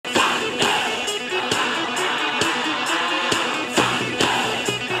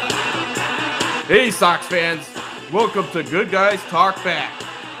Hey, Sox fans. Welcome to Good Guys Talk Back,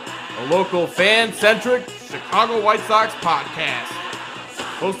 a local fan-centric Chicago White Sox podcast,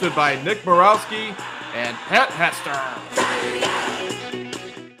 hosted by Nick Morawski and Pat Hester.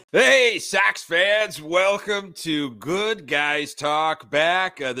 Hey, Sox fans. Welcome to Good Guys Talk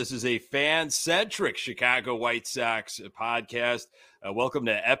Back. This is a fan-centric Chicago White Sox podcast. Welcome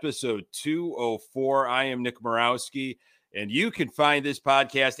to episode 204. I am Nick Morawski. And you can find this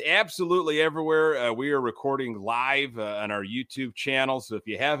podcast absolutely everywhere. We are recording live on our YouTube channel. So if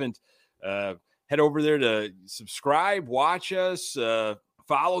you haven't, head over there to subscribe, watch us,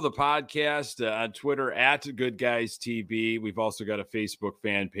 follow the podcast on Twitter at Good Guys TV. We've also got a Facebook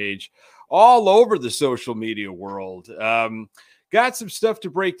fan page all over the social media world. Got some stuff to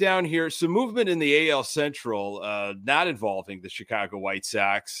break down here. Some movement in the AL Central, not involving the Chicago White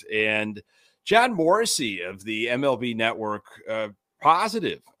Sox. And John Morrissey of the MLB Network,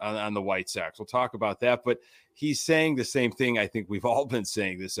 positive on the White Sox. We'll talk about that, but he's saying the same thing I think we've all been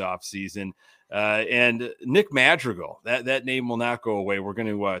saying this offseason. And Nick Madrigal, that name will not go away. We're going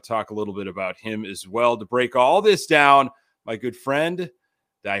to talk a little bit about him as well. To break all this down, my good friend,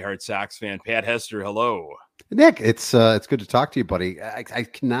 diehard Sox fan, Pat Hester. Hello. Nick, it's good to talk to you, buddy. I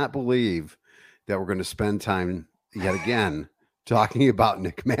cannot believe that we're going to spend time yet again talking about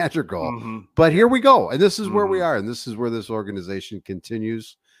Nick Madrigal, but here we go. And this is where we are. And this is where this organization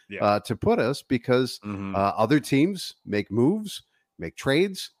continues to put us because other teams make moves, make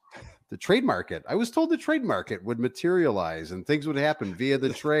trades. The trade market, I was told the trade market would materialize and things would happen via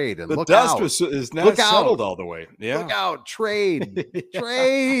the trade. And the dust is not settled all the the way. Yeah. Look out, trades.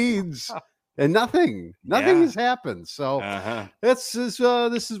 And nothing has happened. So this is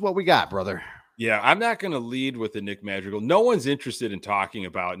what we got, brother. Yeah, I'm not going to lead with the Nick Madrigal. No one's interested in talking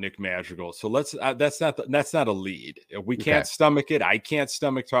about Nick Madrigal, so let's. That's not a lead. We can't stomach it. I can't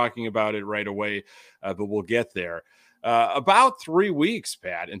stomach talking about it right away, but we'll get there. About 3 weeks,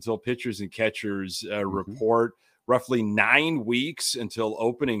 Pat, until pitchers and catchers report. Roughly 9 weeks until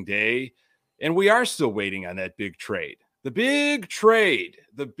opening day, and we are still waiting on that big trade. The big trade.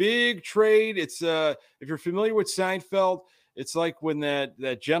 It's if you're familiar with Seinfeld. It's like when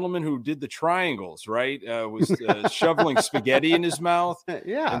that gentleman who did the triangles, right, was shoveling spaghetti in his mouth,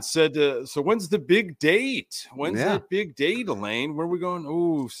 and said, "So when's the big date? When's that big date, Elaine? Where are we going?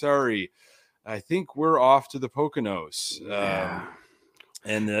 Oh, sorry, I think we're off to the Poconos."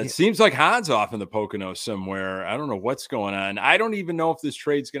 And it seems like Han's off in the Poconos somewhere. I don't know what's going on. I don't even know if this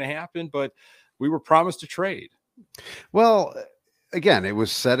trade's going to happen, but we were promised a trade. Well, again, it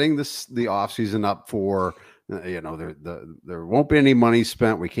was setting the offseason up for. There won't be any money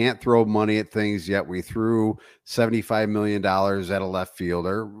spent. We can't throw money at things yet. We threw $75 million at a left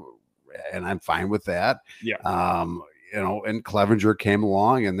fielder, and I'm fine with that. Yeah. And Clevenger came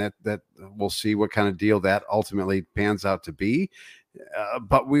along, and that we'll see what kind of deal that ultimately pans out to be.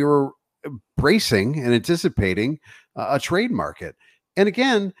 But we were bracing and anticipating a trade market. And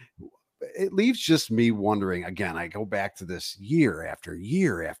again, it leaves just me wondering, again, I go back to this year after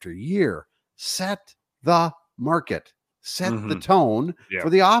year after year, set the market, set the tone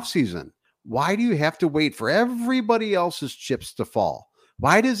for the offseason. Why do you have to wait for everybody else's chips to fall?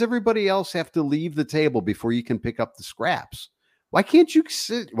 Why does everybody else have to leave the table before you can pick up the scraps? Why can't you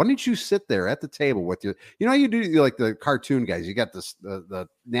sit? Why don't you sit there at the table with you? You know, you do like the cartoon guys. You got this the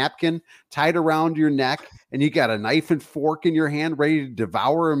napkin tied around your neck, and you got a knife and fork in your hand, ready to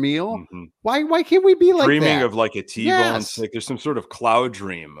devour a meal. Why can't we be like dreaming that? Of like a T-bone? Yes. Like there's some sort of cloud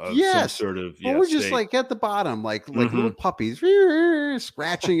dream of some sort of. Well, we're just like at the bottom, like little puppies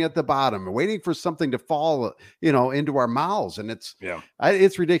scratching at the bottom, waiting for something to fall, into our mouths, and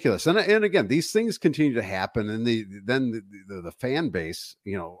it's ridiculous. And again, these things continue to happen, and then the fan base,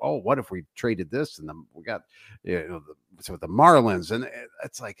 what if we traded this, and then we got the Marlins, and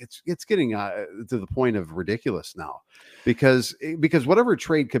it's like it's getting to the point of ridiculous now, because whatever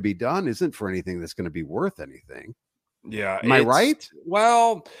trade could be done isn't for anything that's going to be worth anything. Yeah, am I right?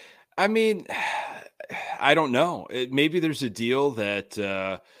 Well, I mean, I don't know. Maybe there's a deal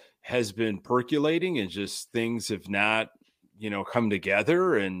that has been percolating, and just things have not come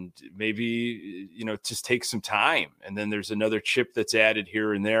together, and maybe, just take some time. And then there's another chip that's added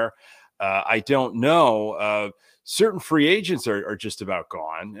here and there. I don't know. Certain free agents are just about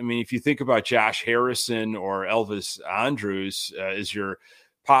gone. I mean, if you think about Josh Harrison or Elvis Andrus as your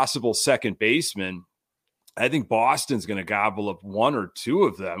possible second baseman, I think Boston's going to gobble up one or two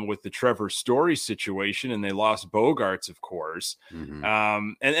of them with the Trevor Story situation, and they lost Bogarts, of course.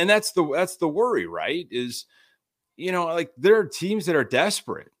 And that's the worry, right? Is, like there are teams that are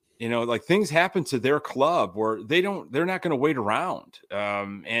desperate. Like things happen to their club where they're not going to wait around.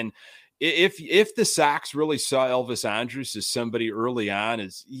 And if the Sox really saw Elvis Andrus as somebody early on,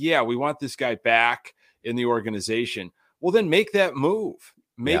 we want this guy back in the organization. Well, then make that move.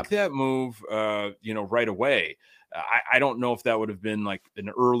 Make that move, right away. I don't know if that would have been like an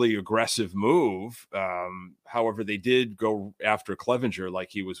early aggressive move. However, they did go after Clevenger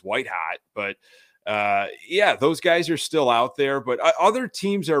like he was white hot. But those guys are still out there. But other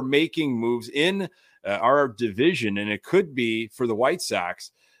teams are making moves in our division, and it could be for the White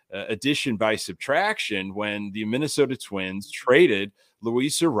Sox addition by subtraction when the Minnesota Twins traded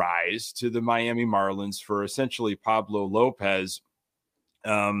Luis Arraez to the Miami Marlins for essentially Pablo Lopez.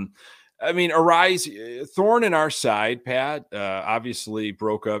 Arraez, thorn in our side, Pat, obviously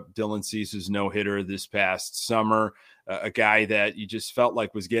broke up Dylan Cease's no-hitter this past summer, a guy that you just felt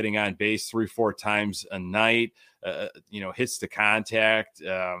like was getting on base 3-4 times a night, hits the contact,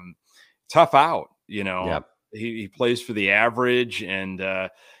 tough out, he plays for the average, and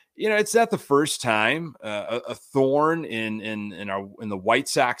it's not the first time a thorn in the White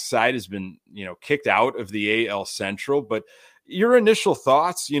Sox side has been, kicked out of the AL Central. But your initial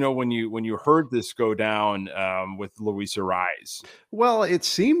thoughts, when you heard this go down with Luis Arraez? Well, it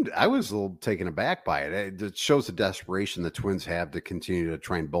seemed I was a little taken aback by it. It shows the desperation the Twins have to continue to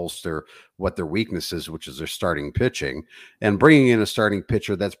try and bolster what their weakness is, which is their starting pitching, and bringing in a starting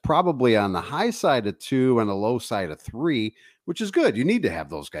pitcher that's probably on the high side of 2 and a low side of 3, which is good. You need to have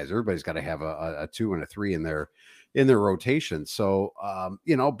those guys. Everybody's got to have a 2 and a 3 in their rotation. So,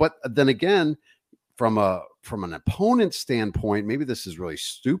 but then again, from an opponent standpoint, maybe this is really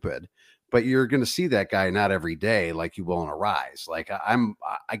stupid, but you're going to see that guy not every day like you will in Arraez. Like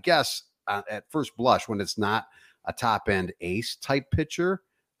I guess at first blush, when it's not a top end ace type pitcher,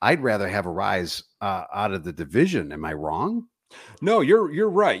 I'd rather have Arraez out of the division. Am I wrong? No, you're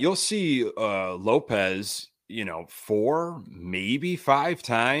right. You'll see Lopez, 4, maybe 5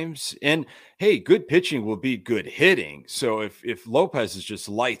 times. And hey, good pitching will be good hitting. So if Lopez is just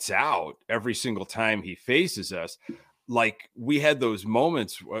lights out every single time he faces us, like we had those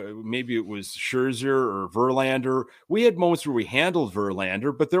moments, maybe it was Scherzer or Verlander. We had moments where we handled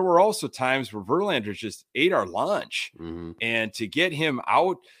Verlander, but there were also times where Verlander just ate our lunch. Mm-hmm. And to get him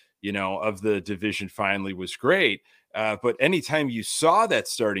out, of the division finally was great. But anytime you saw that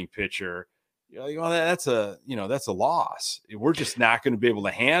starting pitcher, you're like, well, that's a loss. We're just not going to be able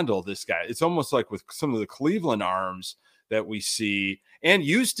to handle this guy. It's almost like with some of the Cleveland arms that we see and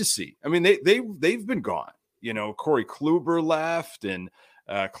used to see. I mean, they've been gone. Corey Kluber left and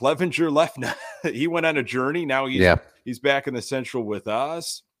Clevenger left. He went on a journey. Now he's back in the Central with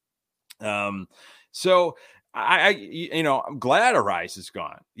us. So I'm glad Arraez is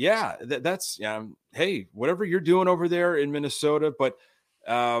gone. Yeah, that's hey, whatever you're doing over there in Minnesota, but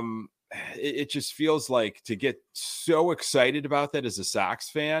it just feels like to get so excited about that as a Sox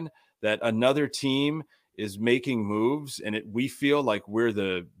fan, that another team is making moves and we feel like we're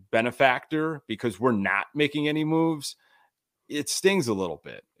the benefactor because we're not making any moves. It stings a little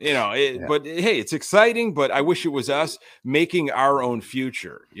bit, but hey, it's exciting, but I wish it was us making our own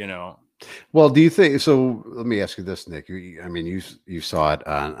future, Well, do you think so? Let me ask you this, Nick. You saw it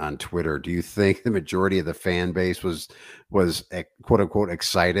on Twitter. Do you think the majority of the fan base was quote unquote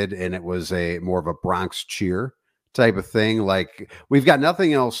excited, and it was a more of a Bronx cheer type of thing? Like, we've got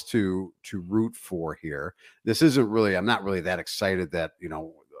nothing else to root for here. This isn't really. I'm not really that excited that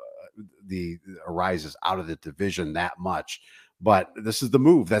the Arraez is out of the division that much. But this is the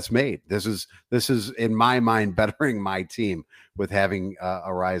move that's made. This is in my mind bettering my team with having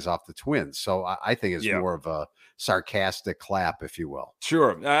Arraez off the Twins. So I think it's more of a sarcastic clap, if you will.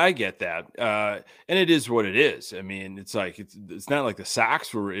 Sure, I get that, and it is what it is. I mean, it's like it's not like the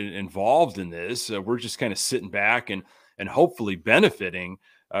Sox were involved in this. We're just kind of sitting back and hopefully benefiting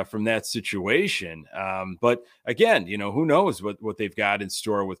from that situation. But again, who knows what they've got in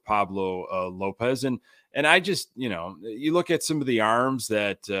store with Pablo Lopez. And I just, you look at some of the arms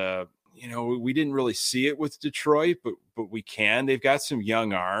that, we didn't really see it with Detroit, but we can. They've got some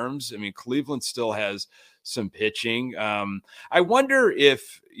young arms. I mean, Cleveland still has some pitching. I wonder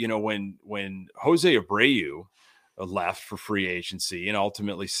if, when Jose Abreu left for free agency and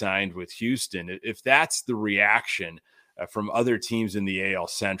ultimately signed with Houston, if that's the reaction from other teams in the AL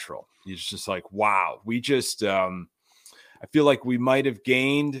Central. It's just like, wow, we just I feel like we might have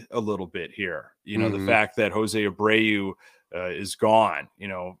gained a little bit here. The fact that Jose Abreu is gone,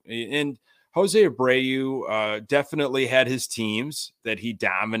 and Jose Abreu definitely had his teams that he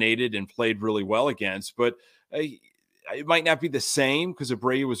dominated and played really well against, but it might not be the same because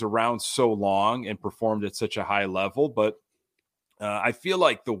Abreu was around so long and performed at such a high level. But I feel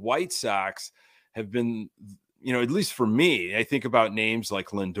like the White Sox have been at least for me, I think about names like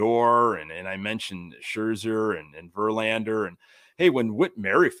Lindor and I mentioned Scherzer and Verlander. And hey, when Whit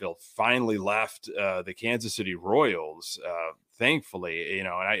Merrifield finally left the Kansas City Royals, thankfully, and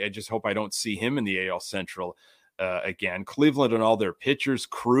I just hope I don't see him in the AL Central again. Cleveland and all their pitchers,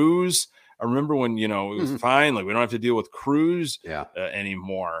 Cruz. I remember when, it was finally, we don't have to deal with Cruz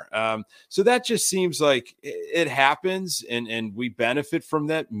anymore. So that just seems like it happens and we benefit from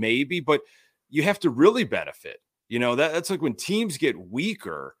that maybe, but you have to really benefit. That's like when teams get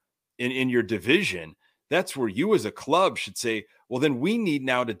weaker in your division, that's where you as a club should say, well, then we need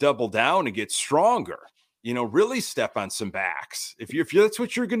now to double down and get stronger, really step on some backs. If that's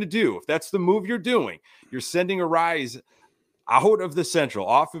what you're going to do, if that's the move you're doing, you're sending a rise out of the Central,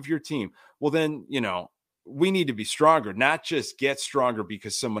 off of your team. Well, then, we need to be stronger, not just get stronger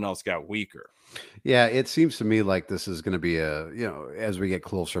because someone else got weaker. Yeah, it seems to me like this is going to be as we get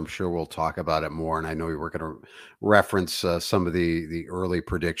closer, I'm sure we'll talk about it more. And I know we were going to reference some of the early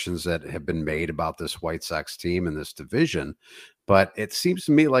predictions that have been made about this White Sox team in this division. But it seems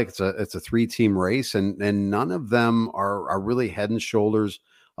to me like it's a 3-team race, and none of them are really head and shoulders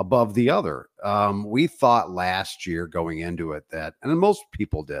above the other. We thought last year going into it that, and most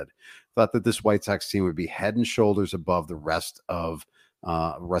people thought that this White Sox team would be head and shoulders above the rest of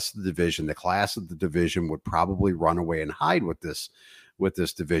the division. The class of the division would probably run away and hide with this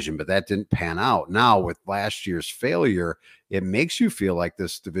division, but that didn't pan out. Now with last year's failure, it makes you feel like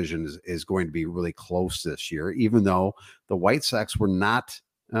this division is going to be really close this year, even though the White Sox were not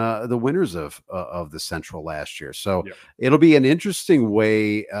the winners of the Central last year. So it'll be an interesting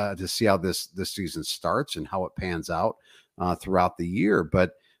way to see how this season starts and how it pans out throughout the year.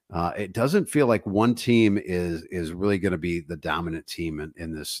 But it doesn't feel like one team is really going to be the dominant team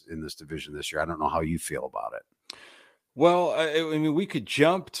in this division this year. I don't know how you feel about it. Well, I mean, we could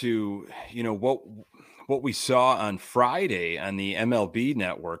jump to, what we saw on Friday on the MLB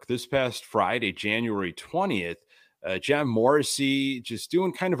network this past Friday, January 20th, John Morrissey just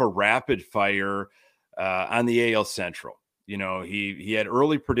doing kind of a rapid fire on the AL Central. He had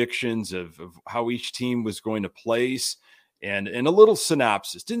early predictions of how each team was going to place and a little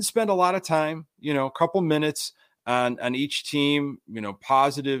synopsis. Didn't spend a lot of time, a couple minutes on each team,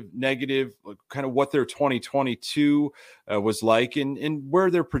 positive, negative, kind of what their 2022 was like and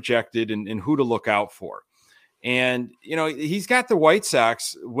where they're projected and who to look out for. And, he's got the White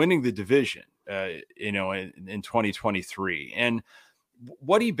Sox winning the division, in 2023. And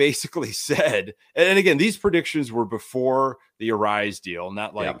what he basically said, and again, these predictions were before the Arise deal,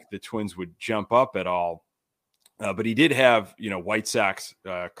 not like the Twins would jump up at all. But he did have, White Sox,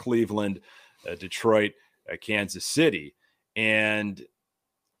 Cleveland, Detroit, Kansas City. And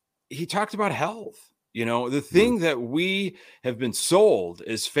he talked about health. The thing that we have been sold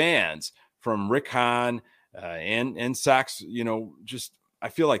as fans from Rick Hahn and Sox, just I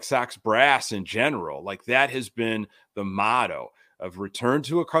feel like Sox brass in general, like that has been the motto of return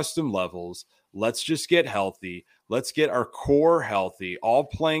to accustomed levels. Let's just get healthy. Let's get our core healthy, all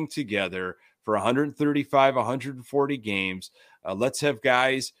playing together for 135, 140 games. Let's have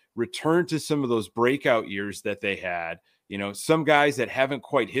guys return to some of those breakout years that they had. Some guys that haven't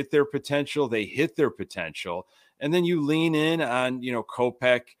quite hit their potential, they hit their potential. And then you lean in on,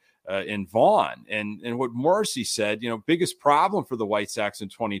 Kopech and Vaughn. And what Morrissey said, biggest problem for the White Sox in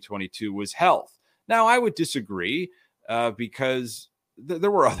 2022 was health. Now, I would disagree because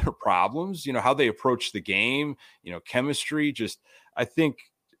there were other problems, how they approached the game, chemistry, I think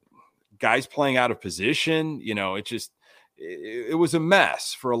guys playing out of position, it was a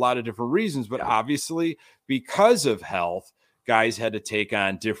mess for a lot of different reasons, but obviously because of health, guys had to take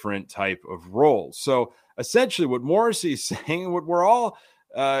on different type of roles. So essentially what Morrissey is saying, and what we're all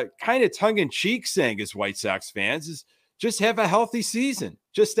kind of tongue in cheek saying as White Sox fans, is just have a healthy season.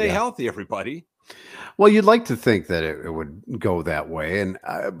 Just stay healthy, everybody. Well, you'd like to think that it would go that way.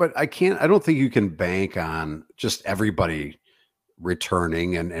 But I don't think you can bank on just everybody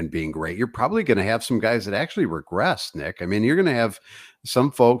returning and being great. You're probably going to have some guys that actually regress, Nick. I mean, you're going to have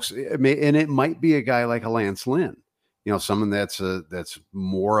some folks, and it might be a guy like a Lance Lynn, someone that's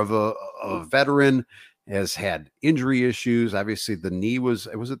more of a veteran, has had injury issues. Obviously the knee was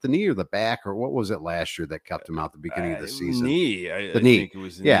it the knee or the back, or what was it last year that kept him out the beginning of the season? I think it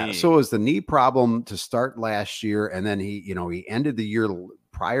was the knee. So it was the knee problem to start last year. And then he ended the year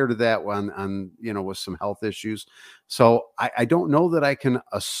prior to that one on with some health issues. So I don't know that I can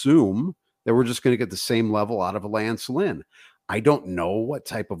assume that we're just going to get the same level out of a Lance Lynn. I don't know what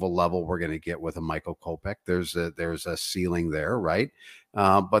type of a level we're going to get with a Michael Kopech. There's a ceiling there, right?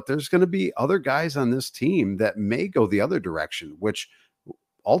 But there's going to be other guys on this team that may go the other direction, which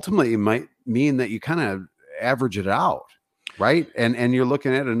ultimately might mean that you kind of average it out, right? And you're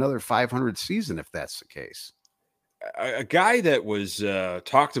looking at another 500 season if that's the case. A guy that was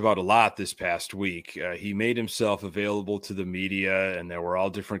talked about a lot this past week. He made himself available to the media, and there were all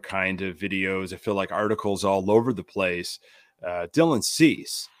different kind of videos. I feel like articles all over the place. Dylan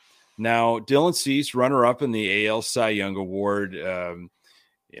Cease. Now, Dylan Cease, runner-up in the AL Cy Young Award,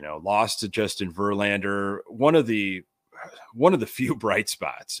 lost to Justin Verlander. One of the few bright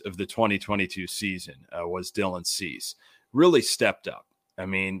spots of the 2022 season was Dylan Cease. Really stepped up. I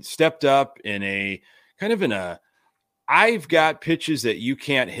mean, stepped up in a I've got pitches that you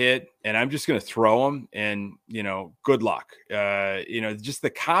can't hit, and I'm just going to throw them, and, good luck. Just the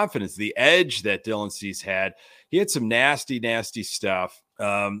confidence, the edge that Dylan Cease had. He had some nasty, nasty stuff.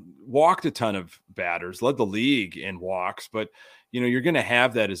 Walked a ton of batters, led the league in walks, but, you're going to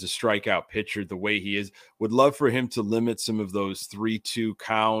have that as a strikeout pitcher the way he is. Would love for him to limit some of those 3-2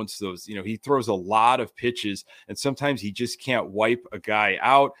 counts. Those, he throws a lot of pitches, and sometimes he just can't wipe a guy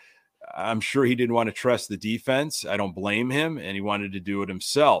out. I'm sure he didn't want to trust the defense. I don't blame him, and he wanted to do it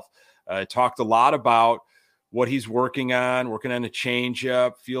himself. Talked a lot about what he's working on a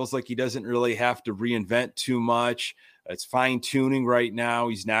changeup. Feels like he doesn't really have to reinvent too much. It's fine-tuning right now.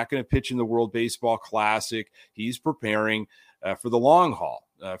 He's not going to pitch in the World Baseball Classic. He's preparing for the long haul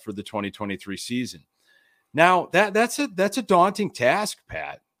for the 2023 season. Now, that's a daunting task,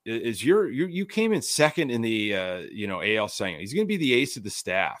 Pat. Is you came in second in the AL Cy Young. He's going to be the ace of the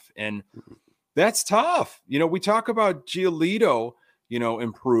staff, and that's tough. We talk about Giolito,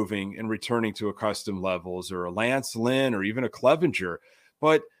 improving and returning to accustomed levels, or a Lance Lynn, or even a Clevenger,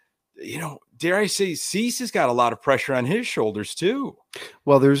 but dare I say, Cease has got a lot of pressure on his shoulders too.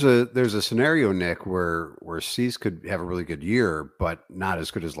 Well, there's a scenario, Nick, where Cease could have a really good year, but not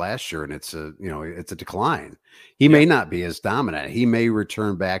as good as last year, and it's a decline. He may not be as dominant. He may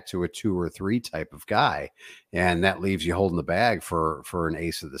return back to a 2 or 3 type of guy, and that leaves you holding the bag for an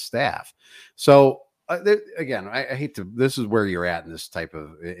ace of the staff. So again, I hate to. This is where you're at in this type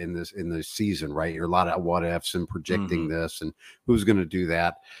of in this season, right? You're a lot of what ifs and projecting this and who's going to do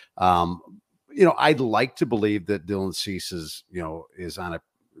that. I'd like to believe that Dylan Cease is on a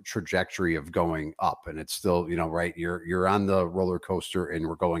trajectory of going up, and it's still, right. You're on the roller coaster, and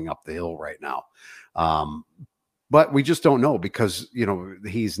we're going up the hill right now. But we just don't know because,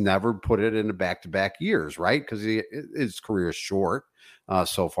 he's never put it into back-to-back years, right? Because his career is short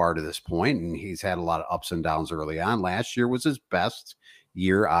so far to this point, and he's had a lot of ups and downs early on. Last year was his best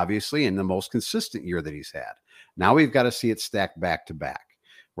year, obviously, and the most consistent year that he's had. Now we've got to see it stacked back-to-back,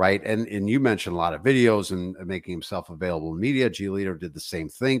 right? And you mentioned a lot of videos and making himself available in media. Giolito did the same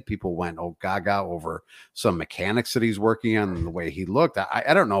thing. People went gaga over some mechanics that he's working on and the way he looked.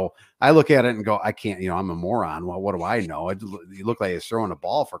 I don't know. I look at it and go, I can't, I'm a moron. Well, what do I know? He looked like he's throwing a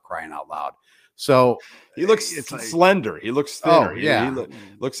ball, for crying out loud. So he looks slender. He looks thinner. Yeah. He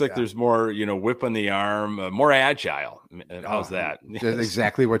looks like there's more, whip on the arm, more agile. How's that? That's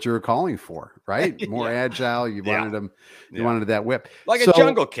exactly what you were calling for, right? More agile. You wanted him. You wanted that whip, like a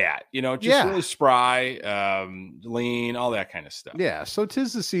jungle cat. Really spry, lean, all that kind of stuff. Yeah. So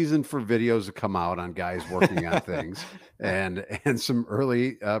 'tis the season for videos to come out on guys working on things, and some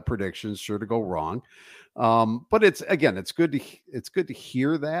early predictions sure to go wrong. But it's good to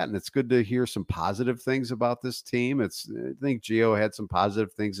hear that, and it's good to hear some positive things about this team. I think Gio had some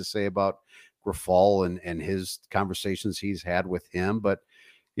positive things to say about Grifol and his conversations he's had with him, but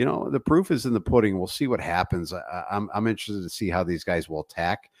the proof is in the pudding. We'll see what happens. I'm interested to see how these guys will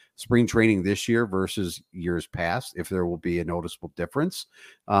attack spring training this year versus years past, if there will be a noticeable difference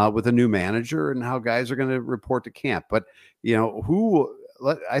with a new manager and how guys are going to report to camp. But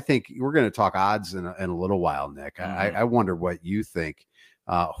I think we're going to talk odds in a little while, Nick. I wonder what you think.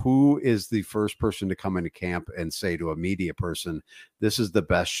 Who is the first person to come into camp and say to a media person, "This is the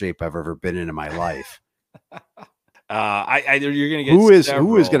best shape I've ever been in my life"? You're going to get who is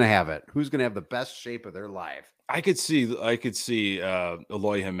going to have it? Who's going to have the best shape of their life? I could see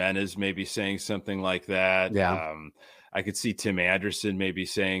Eloy Jimenez maybe saying something like that. Yeah. I could see Tim Anderson maybe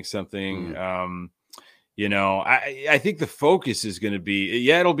saying something. I think the focus is going to be,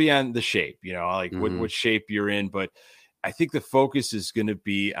 it'll be on the shape, what shape you're in. But I think the focus is going to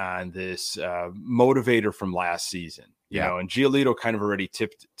be on this motivator from last season, and Giolito kind of already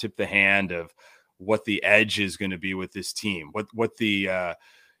tipped the hand of what the edge is going to be with this team, what the,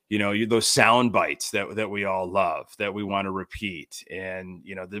 those sound bites that we all love, that we want to repeat. And,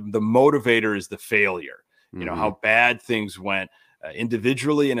 the motivator is the failure, how bad things went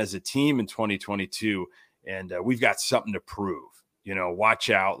individually and as a team in 2022. And we've got something to prove, watch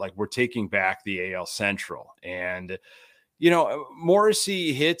out. Like, we're taking back the AL Central, and,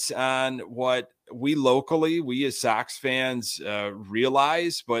 Morrissey hits on what we locally, we as Sox fans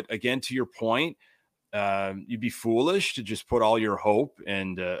realize. But again, to your point, you'd be foolish to just put all your hope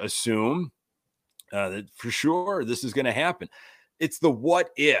and assume that for sure this is going to happen. It's the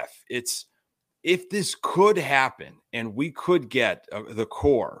what if. It's if this could happen and we could get the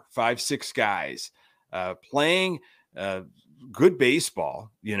core 5-6 guys playing good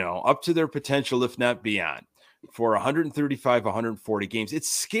baseball, up to their potential, if not beyond, for 135, 140 games. It's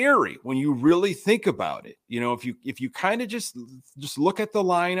scary when you really think about it. If you kind of just look at the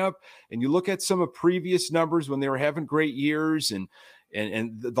lineup and you look at some of previous numbers when they were having great years and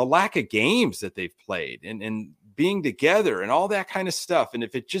the lack of games that they've played and being together and all that kind of stuff. And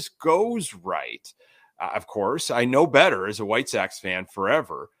if it just goes right, of course, I know better as a White Sox fan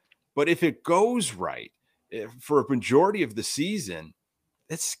forever, but if it goes right for a majority of the season,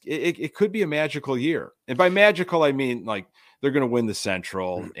 it could be a magical year. And by magical, I mean, like, they're going to win the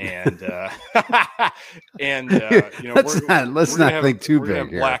Central and, let's not think too big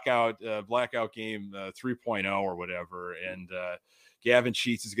here. Blackout game 3.0 or whatever. And, Gavin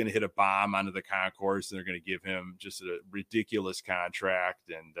Sheets is going to hit a bomb onto the concourse, and they're going to give him just a ridiculous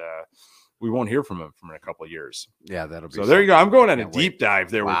contract, and we won't hear from him for a couple of years. Yeah, that'll be so. There you go. I'm going on a deep dive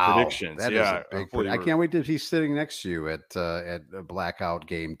there with predictions. That is a big I can't wait till he's sitting next to you at a blackout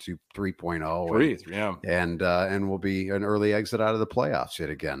game 3.0. Yeah, and we'll be an early exit out of the playoffs yet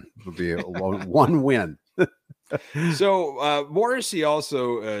again. It'll be one win. So Morrissey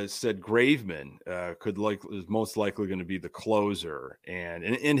also said Graveman is most likely going to be the closer, and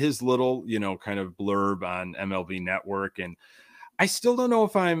in his little kind of blurb on MLB Network. And I still don't know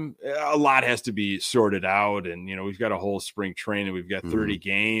if a lot has to be sorted out, and we've got a whole spring training, we've got 30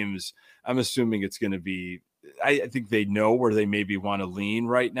 games. I'm assuming it's going to be, I think they know where they maybe want to lean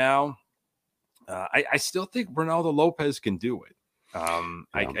right now. I still think Ronaldo Lopez can do it.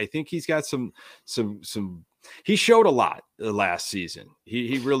 I think he's got some. He showed a lot last season.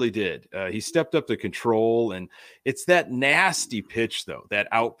 He really did. He stepped up the control, and it's that nasty pitch, though, that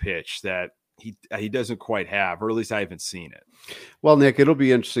out pitch that he doesn't quite have, or at least I haven't seen it. Well, Nick, it'll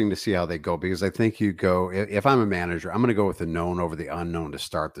be interesting to see how they go, because I think if I'm a manager, I'm going to go with the known over the unknown to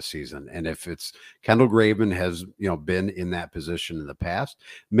start the season. And if it's Kendall Graveman has, been in that position in the past,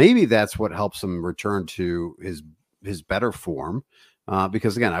 maybe that's what helps him return to his better form.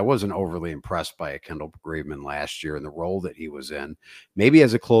 Because again, I wasn't overly impressed by Kendall Graveman last year in the role that he was in. Maybe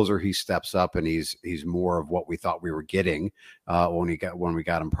as a closer, he steps up and he's more of what we thought we were getting when we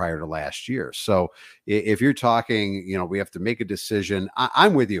got him prior to last year. So if you're talking, we have to make a decision.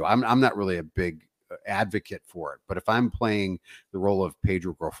 I'm with you. I'm not really a big advocate for it, but if I'm playing the role of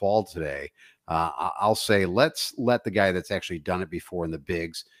Pedro Grifol today, I'll say let's let the guy that's actually done it before in the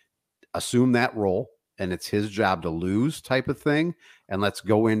bigs assume that role. And it's his job to lose type of thing. And let's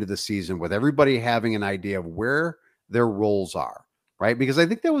go into the season with everybody having an idea of where their roles are, right? Because I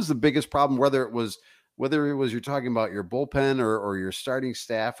think that was the biggest problem, whether it was you're talking about your bullpen or your starting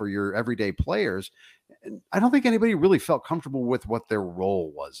staff or your everyday players. I don't think anybody really felt comfortable with what their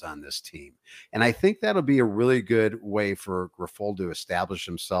role was on this team. And I think that'll be a really good way for Grifol to establish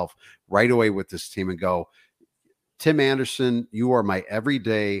himself right away with this team and go, Tim Anderson, you are my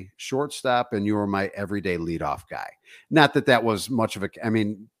everyday shortstop and you are my everyday leadoff guy. Not that was much of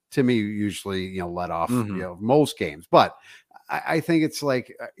Timmy usually, let off, most games, but I think it's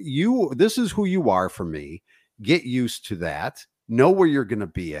like this is who you are for me. Get used to that, know where you're going to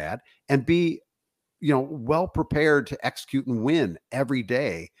be at, and be, well prepared to execute and win every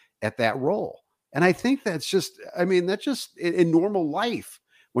day at that role. And I think that's just in normal life,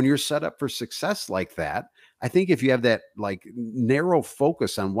 when you're set up for success like that, I think if you have that like narrow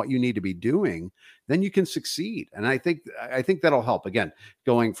focus on what you need to be doing, then you can succeed. And I think that'll help. Again,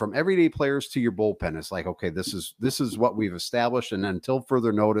 going from everyday players to your bullpen, it's like, okay, this is what we've established. And until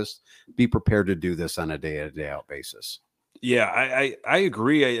further notice, be prepared to do this on a day-to-day out basis. Yeah, I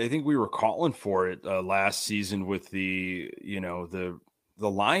agree. I think we were calling for it last season with the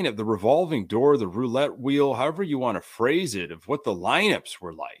lineup, the revolving door, the roulette wheel, however you want to phrase it, of what the lineups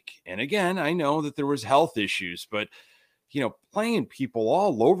were like. And again, I know that there was health issues, but playing people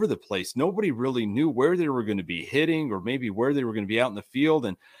all over the place, nobody really knew where they were going to be hitting or maybe where they were going to be out in the field.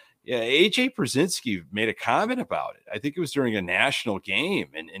 And AJ Pierzynski made a comment about it. I think it was during a national game.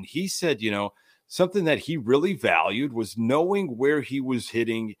 And he said, something that he really valued was knowing where he was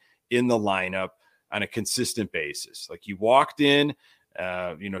hitting in the lineup on a consistent basis. Like, he walked in,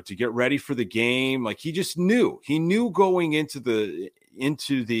 to get ready for the game. Like, he knew going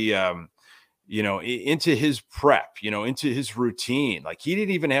into his prep, into his routine. Like, he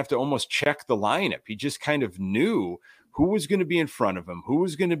didn't even have to almost check the lineup. He just kind of knew who was going to be in front of him, who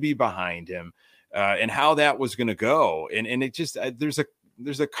was going to be behind him. and how that was going to go. And it just, there's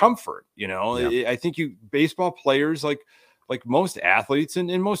a comfort, I think baseball players, like most athletes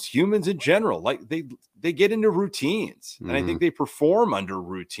and most humans in general, like they get into routines, and I think they perform under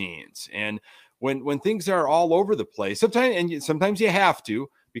routines. And when things are all over the place, sometimes you have to,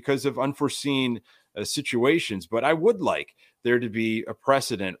 because of unforeseen situations. But I would like there to be a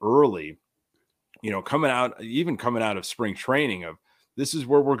precedent early, coming out of spring training, of this is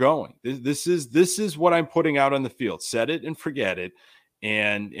where we're going. This is what I'm putting out on the field. Set it and forget it.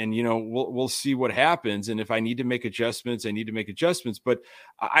 And we'll see what happens. And if I need to make adjustments, I need to make adjustments. But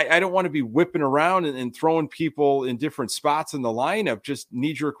I don't want to be whipping around and throwing people in different spots in the lineup, just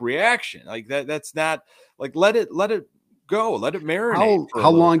knee-jerk reaction like that. That's not like, let it go, let it marinate. How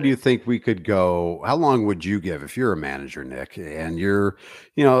long do you think we could go? How long would you give if you're a manager, Nick, and you're,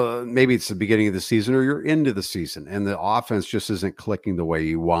 maybe it's the beginning of the season or you're into the season and the offense just isn't clicking the way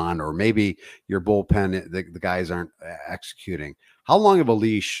you want, or maybe your bullpen, the guys aren't executing. How long of a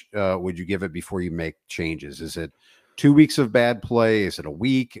leash would you give it before you make changes? Is it 2 weeks of bad play? Is it a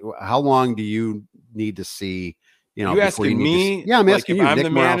week? How long do you need to see? You asking me? Yeah, I'm asking you. I'm Nick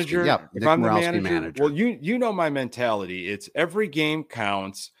the manager. Yeah, if I'm the manager. Well, you know my mentality. It's every game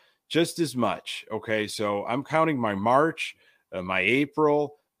counts just as much. Okay, so I'm counting my March, my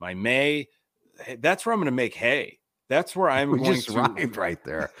April, my May. That's where I'm going to make hay. That's where I'm going to rhymed right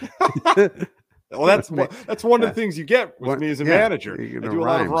there. Well, that's one of the things you get with me as a manager. I do a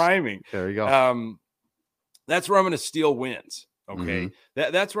lot of rhyming. There you go. That's where I'm going to steal wins. Okay,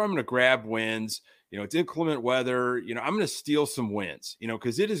 that's where I'm going to grab wins. It's inclement weather. I'm going to steal some wins,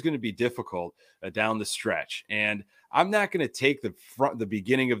 because it is going to be difficult down the stretch. And I'm not going to take the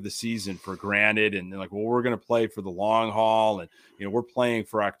beginning of the season for granted. And like, well, we're going to play for the long haul, and, we're playing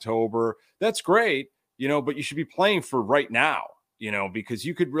for October. That's great, but you should be playing for right now, because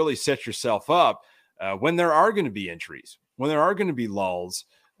you could really set yourself up when there are going to be injuries, when there are going to be lulls,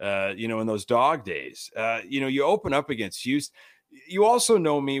 in those dog days. You open up against Houston. You also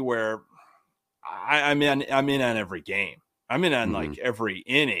know me where I'm in on every game. I'm in on like every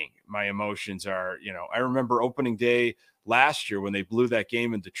inning. My emotions are, I remember opening day last year when they blew that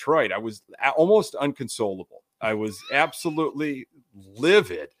game in Detroit. I was almost unconsolable. I was absolutely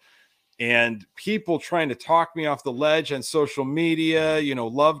livid, and people trying to talk me off the ledge on social media,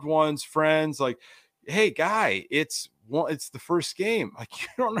 loved ones, friends, like, hey guy, it's the first game. Like, you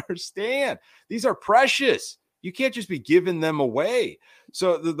don't understand. These are precious. You can't just be giving them away.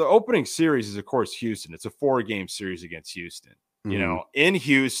 So the opening series is, of course, Houston. It's a 4-game series against Houston, in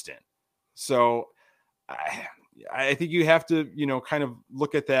Houston. So I think you have to, kind of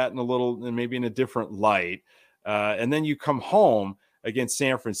look at that and maybe in a different light. And then you come home against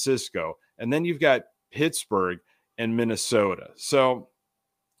San Francisco, and then you've got Pittsburgh and Minnesota. So,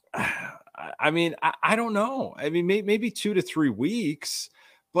 I mean, I don't know. I mean, maybe 2 to 3 weeks,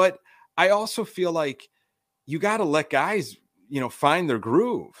 but I also feel like you got to let guys, find their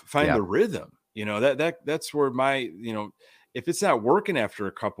groove, find their rhythm. That's where my, if it's not working after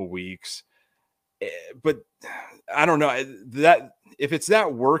a couple weeks, but I don't know that if it's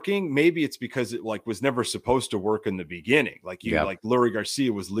not working, maybe it's because it was never supposed to work in the beginning. Like Leury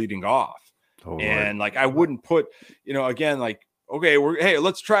Garcia was leading off, and I wouldn't put, again, okay, hey,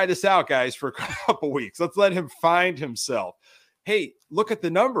 let's try this out, guys, for a couple weeks. Let's let him find himself. Hey, look at the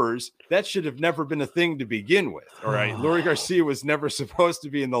numbers. That should have never been a thing to begin with. All right. Leury Garcia was never supposed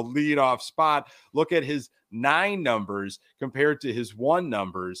to be in the leadoff spot. Look at his 9 numbers compared to his 1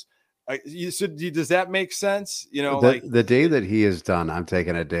 numbers. Does that make sense? The day that he is done, I'm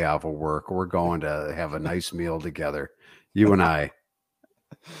taking a day off of work. We're going to have a nice meal together. You and I.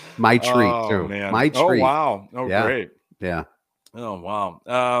 My treat, too. Man. My treat. Oh, wow. Oh, yeah. Great. Yeah. Oh,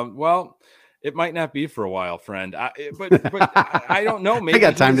 wow. Well, it might not be for a while, friend. But I don't know. Maybe I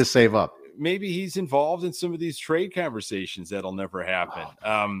got time to save up. Maybe he's involved in some of these trade conversations that'll never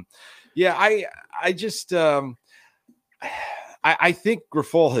happen. Yeah, I just I think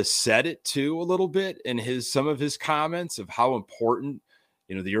Grifol has said it too a little bit in some of his comments of how important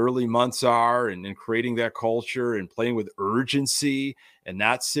the early months are, and creating that culture and playing with urgency and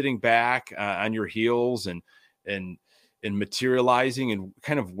not sitting back on your heels and materializing and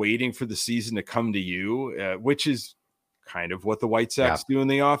kind of waiting for the season to come to you, which is kind of what the White Sox do in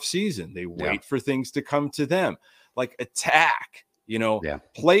the off season. They wait for things to come to them, like attack,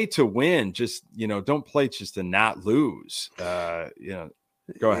 play to win. Just, don't play just to not lose. Go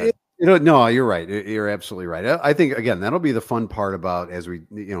ahead. No, you're right. You're absolutely right. I think, again, that'll be the fun part about, as we,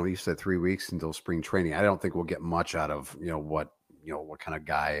 you said 3 weeks until spring training. I don't think we'll get much out of, what kind of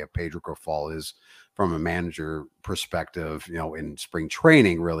guy Pedro Grifol is from a manager perspective, in spring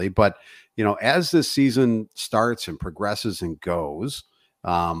training, really. But, as this season starts and progresses and goes,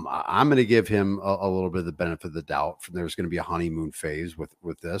 I'm going to give him a little bit of the benefit of the doubt. There's going to be a honeymoon phase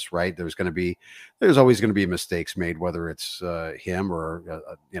with this, right? There's always going to be mistakes made, whether it's him or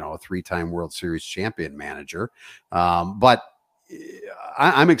a 3-time World Series champion manager. But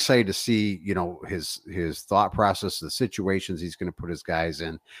I'm excited to see, his thought process, the situations he's going to put his guys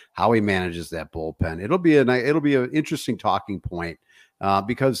in, how he manages that bullpen. It'll be an interesting talking point.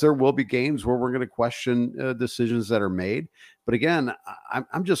 Because there will be games where we're going to question decisions that are made. But again,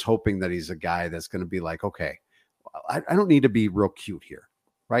 I'm just hoping that he's a guy that's going to be like, okay, I don't need to be real cute here,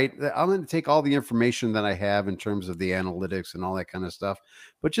 right? I'm going to take all the information that I have in terms of the analytics and all that kind of stuff.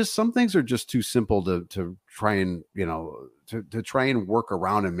 But just some things are just too simple to try and, to try and work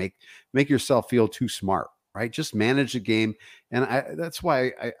around and make yourself feel too smart. Right. Just manage the game. And that's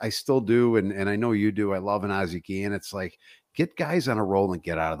why I still do. And I know you do. I love an Ozzie Guillen. It's like, get guys on a roll and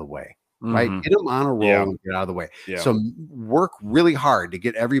get out of the way. Right. Get them on a roll and get out of the way. Yeah. So work really hard to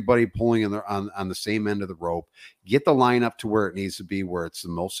get everybody pulling on the same end of the rope, get the lineup to where it needs to be, where it's the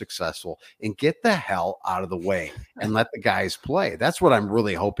most successful, and get the hell out of the way and let the guys play. That's what I'm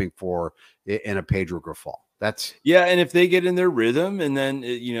really hoping for in a Pedro Grifol. And if they get in their rhythm and then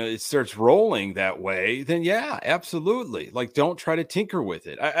it starts rolling that way, then absolutely. Like, don't try to tinker with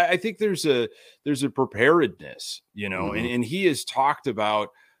it. I think there's a preparedness, and he has talked about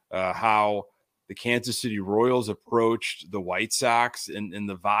how the Kansas City Royals approached the White Sox and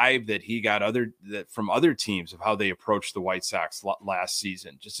the vibe that he got from other teams of how they approached the White Sox last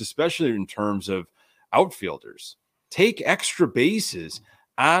season, just especially in terms of outfielders. Take extra bases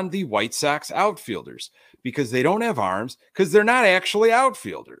on the White Sox outfielders, because they don't have arms, because they're not actually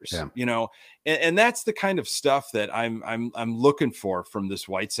outfielders, and that's the kind of stuff that I'm looking for from this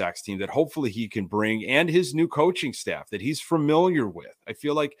White Sox team, that hopefully he can bring, and his new coaching staff that he's familiar with. I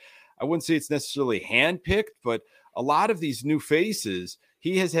feel like, I wouldn't say it's necessarily handpicked, but a lot of these new faces,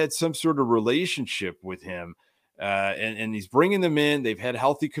 he has had some sort of relationship with him, and he's bringing them in. They've had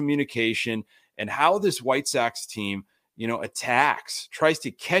healthy communication, and how this White Sox team attacks, tries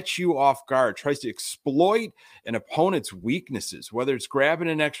to catch you off guard, tries to exploit an opponent's weaknesses, whether it's grabbing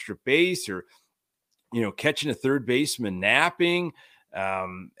an extra base or, catching a third baseman napping,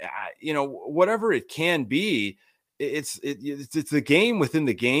 whatever it can be. It's the game within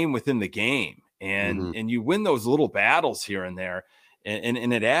the game within the game. And you win those little battles here and there,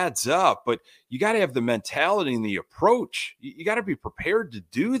 and it adds up. But you got to have the mentality and the approach. You got to be prepared to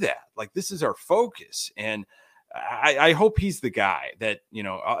do that. Like, this is our focus. And I hope he's the guy that,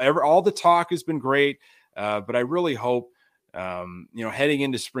 all the talk has been great, but I really hope, heading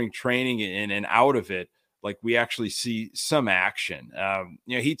into spring training and out of it, like, we actually see some action.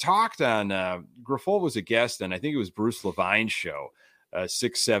 He talked on, Grifol was a guest on, I think it was Bruce Levine's show,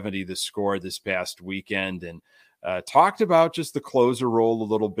 670 The Score this past weekend, and talked about just the closer role a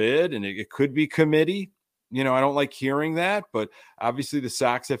little bit, and it could be committee. I don't like hearing that, but obviously the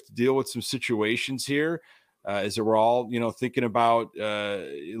Sox have to deal with some situations here. As we're all, thinking about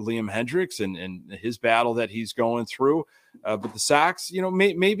Liam Hendriks and his battle that he's going through. But the Sox,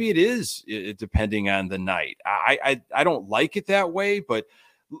 maybe it is depending on the night. I don't like it that way, but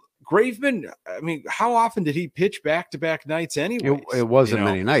Graveman, I mean, how often did he pitch back-to-back nights anyway? It wasn't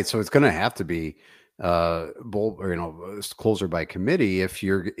many nights, so it's going to have to be closer by committee if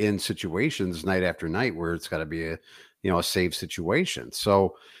you're in situations night after night where it's got to be a save situation.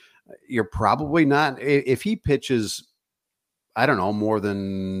 So you're probably not, if he pitches, I don't know, more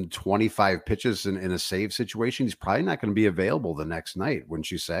than 25 pitches in a save situation, he's probably not going to be available the next night,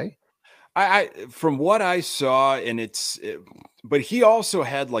 wouldn't you say? I from what I saw, but he also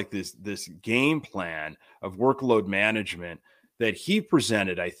had like this game plan of workload management that he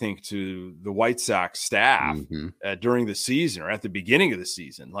presented, I think, to the White Sox staff during the season, or at the beginning of the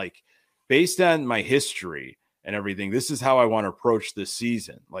season. Like, based on my history and everything, this is how I want to approach this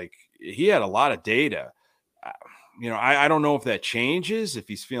season. Like, he had a lot of data. I don't know if that changes, if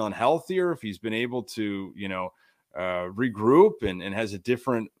he's feeling healthier, if he's been able to, regroup and has a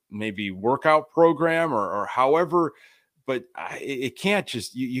different maybe workout program or however, but it can't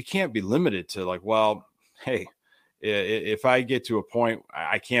just, you can't be limited to like, well, hey, if I get to a point,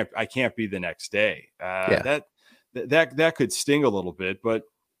 I can't be the next day. That could sting a little bit, but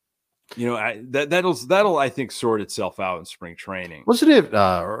that'll I think sort itself out in spring training. Wasn't it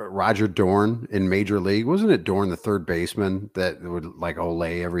Roger Dorn in Major League? Wasn't it Dorn, the third baseman, that would like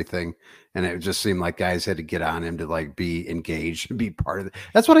Olay everything, and it just seemed like guys had to get on him to like be engaged and be part of it.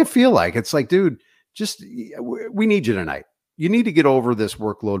 That's what I feel like. It's like, dude, just we need you tonight. You need to get over this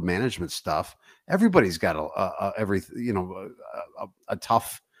workload management stuff everybody's got a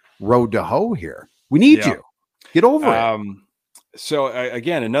tough road to hoe here. We need you. Get over it. So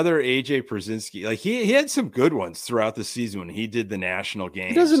again, another AJ Pierzynski, like he had some good ones throughout the season when he did the national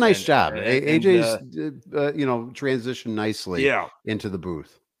games. He does a nice job. AJ's transitioned nicely into the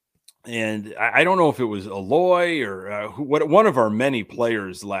booth. And I don't know if it was Eloy or one of our many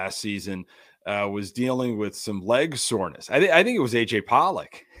players last season was dealing with some leg soreness. I think it was AJ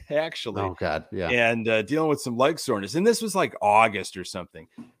Pollock, actually. Oh, God, yeah. And dealing with some leg soreness. And this was like August or something.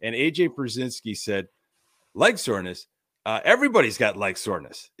 And AJ Pierzynski said, leg soreness? Everybody's got leg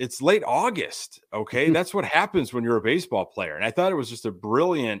soreness. It's late August. Okay. That's what happens when you're a baseball player. And I thought it was just a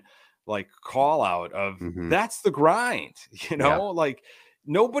brilliant call out of that's the grind, like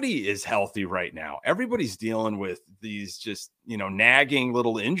nobody is healthy right now. Everybody's dealing with these just, nagging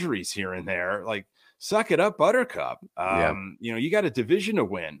little injuries here and there. Like, suck it up, Buttercup. You got a division to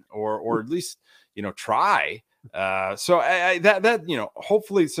win or at least, try. So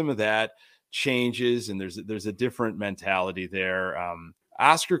hopefully some of that changes and there's a different mentality there.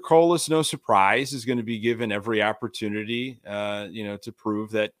 Oscar Colas, no surprise, is going to be given every opportunity to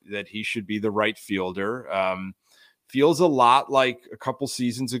prove that he should be the right fielder. Feels a lot like a couple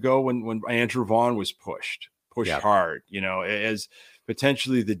seasons ago when Andrew Vaughn was pushed hard, as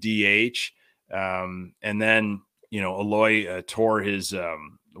potentially the DH. And then Eloy tore his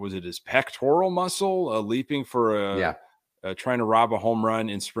was it his pectoral muscle leaping for trying to rob a home run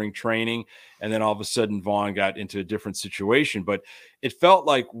in spring training. And then all of a sudden Vaughn got into a different situation, but it felt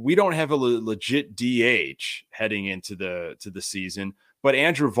like we don't have a legit DH heading into the season, but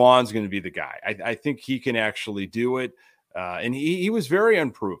Andrew Vaughn's going to be the guy. I think he can actually do it. And he was very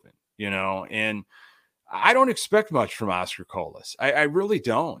unproven, and I don't expect much from Oscar Colas. I really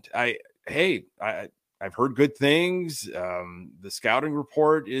don't. I've heard good things. The scouting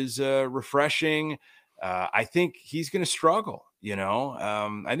report is refreshing. I think he's going to struggle,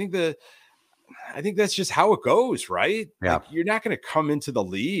 I think that's just how it goes, right? Yeah. Like, you're not going to come into the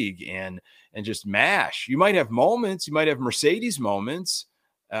league and just mash. You might have moments, you might have Mercedes moments,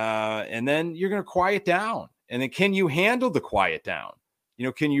 and then you're going to quiet down. And then can you handle the quiet down?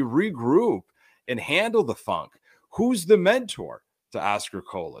 Can you regroup and handle the funk? Who's the mentor to Oscar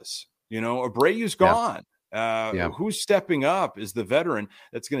Colas? Abreu's gone. Who's stepping up is the veteran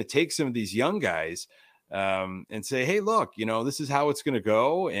that's going to take some of these young guys and say, hey, look, this is how it's going to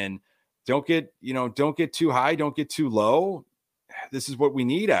go. And don't get too high. Don't get too low. This is what we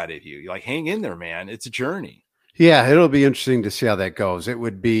need out of you. Hang in there, man. It's a journey. Yeah. It'll be interesting to see how that goes. It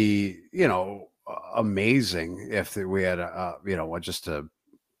would be, amazing if we had a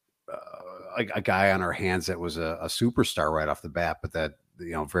guy on our hands that was a superstar right off the bat, but that,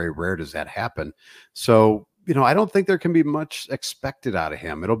 very rare does that happen. So, I don't think there can be much expected out of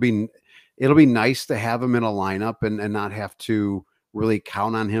him. It'll be nice to have him in a lineup and not have to really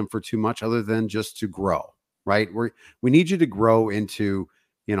count on him for too much other than just to grow, right? We need you to grow into,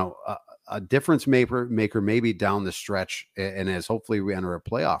 a difference maker maybe down the stretch. And as hopefully we enter a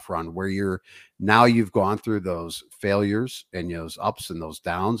playoff run where you've gone through those failures and those ups and those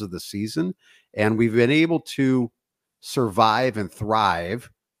downs of the season. And we've been able to survive and thrive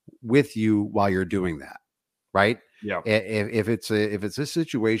with you while you're doing that. Right. Yeah. If it's a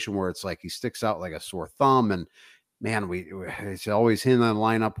situation where it's like he sticks out like a sore thumb and man, it's always him on the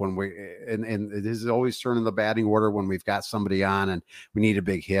lineup when and it is always turning the batting order when we've got somebody on and we need a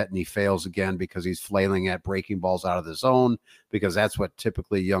big hit and he fails again because he's flailing at breaking balls out of the zone, because that's what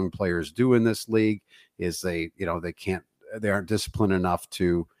typically young players do in this league is they aren't disciplined enough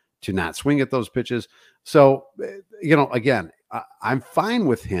to not swing at those pitches. So, again, I'm fine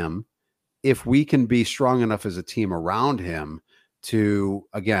with him if we can be strong enough as a team around him to,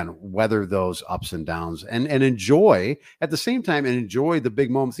 again, weather those ups and downs and enjoy at the same time and enjoy the big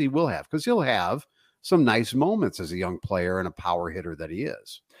moments he will have, because he'll have some nice moments as a young player and a power hitter that he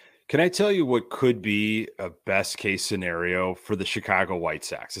is. Can I tell you what could be a best case scenario for the Chicago White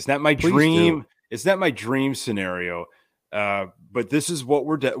Sox? It's not my dream. It's not my dream scenario. But this is what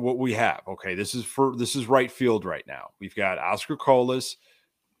we have. Okay. This is right field right now. We've got Oscar Colas,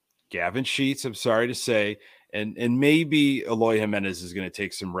 Gavin Sheets, I'm sorry to say, and maybe Eloy Jimenez is going to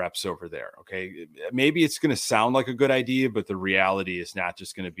take some reps over there. Okay. Maybe it's going to sound like a good idea, but the reality is not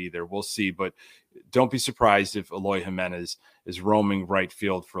just going to be there. We'll see, but don't be surprised if Eloy Jimenez is roaming right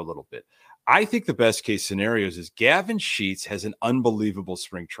field for a little bit. I think the best case scenarios is Gavin Sheets has an unbelievable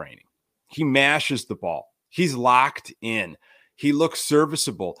spring training. He mashes the ball. He's locked in. He looks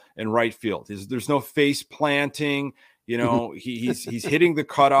serviceable in right field. There's no face planting. You know, he's hitting the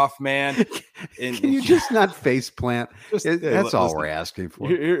cutoff man. And can you just not face plant? That's all listen, we're asking for.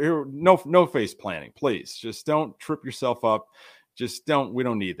 No face planting, please. Just don't trip yourself up. We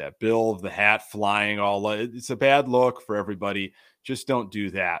don't need that. Bill, the hat flying it's a bad look for everybody. Just don't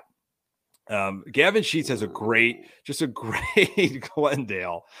do that. Gavin Sheets has a great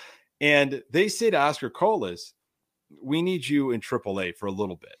Glendale. And they say to Oscar Colas, we need you in AAA for a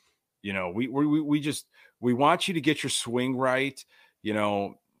little bit. You know, we want you to get your swing right, you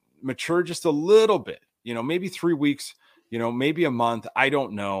know, mature just a little bit, you know, maybe 3 weeks, you know, maybe a month. I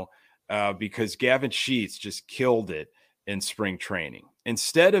don't know, because Gavin Sheets just killed it in spring training.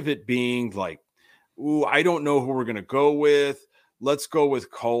 Instead of it being like, ooh, I don't know who we're going to go with. Let's go with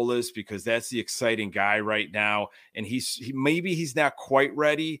Colas because that's the exciting guy right now. And maybe he's not quite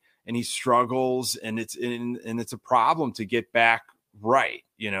ready and he struggles and it's a problem to get back right,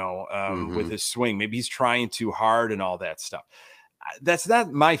 you know, with his swing. Maybe he's trying too hard and all that stuff. That's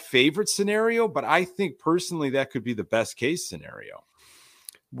not my favorite scenario, but I think personally that could be the best case scenario.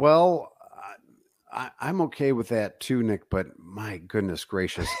 Well, I'm okay with that too, Nick, but my goodness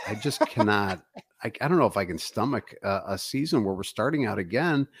gracious, I just cannot, I don't know if I can stomach a season where we're starting out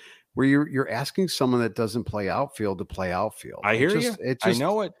again, where you're asking someone that doesn't play outfield to play outfield. I hear you. I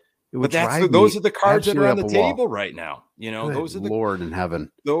know it. But those are the cards that are on the table right now. You know, those are the Lord in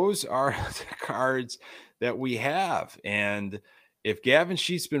heaven. Those are the cards that we have. And if Gavin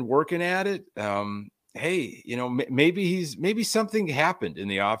Sheets been working at it, hey, you know, maybe something happened in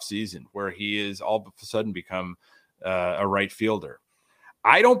the offseason where he is all of a sudden become a right fielder.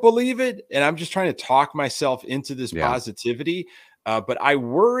 I don't believe it. And I'm just trying to talk myself into this positivity. But I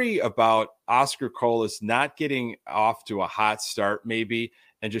worry about Oscar Colas not getting off to a hot start, maybe,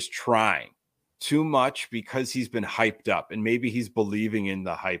 and just trying too much because he's been hyped up and maybe he's believing in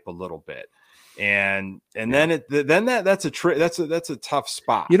the hype a little bit. And then that's a tough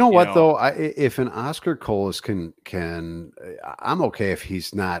spot. You know what, though? If an Oscar Colas can, I'm okay if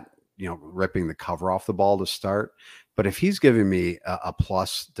he's not, you know, ripping the cover off the ball to start. But if he's giving me a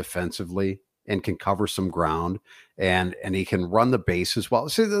plus defensively and can cover some ground and he can run the base as well.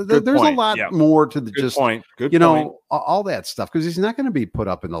 See, there's a lot more to the Good point. All that stuff, because he's not going to be put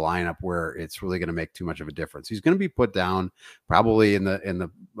up in the lineup where it's really going to make too much of a difference. He's going to be put down probably in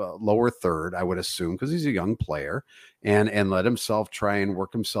the lower third, I would assume, because he's a young player and let himself try and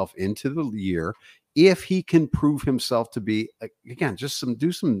work himself into the year. If he can prove himself to be, again, just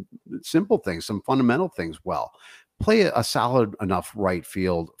do some simple things, some fundamental things well. Play a solid enough right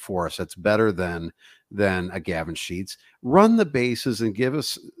field for us that's better than a Gavin Sheets. Run the bases and give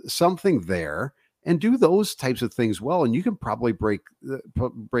us something there and do those types of things well. And you can probably break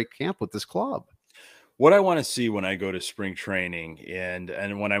camp with this club. What I want to see when I go to spring training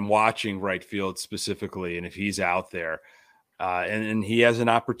and when I'm watching right field specifically, and if he's out there and he has an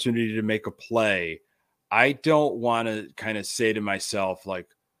opportunity to make a play, I don't want to kind of say to myself, like,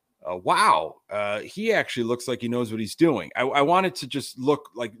 wow, he actually looks like he knows what he's doing. I want it to just look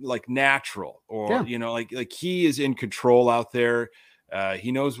like natural, or you know, like he is in control out there.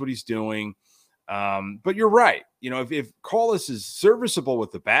 He knows what he's doing. But you're right. You know, if Colas is serviceable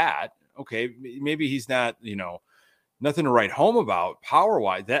with the bat, okay, maybe he's not, you know, nothing to write home about power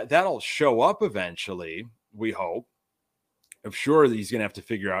wise. That'll show up eventually, we hope. I'm sure that he's going to have to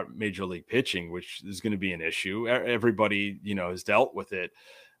figure out major league pitching, which is going to be an issue. Everybody, you know, has dealt with it.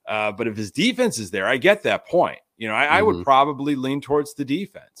 But if his defense is there, I get that point. You know, I would probably lean towards the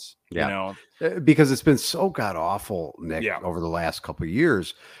defense, you know, because it's been so god awful, Nick, over the last couple of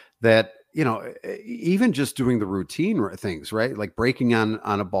years that, you know, even just doing the routine things, right? Like breaking on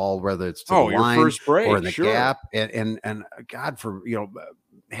a ball, whether it's to the line first break, or in the gap, and God, for, you know,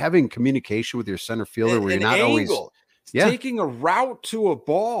 having communication with your center fielder where you're not always taking a route to a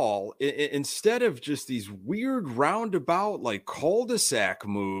ball instead of just these weird roundabout like cul-de-sac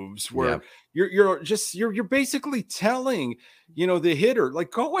moves where you're basically telling, you know, the hitter,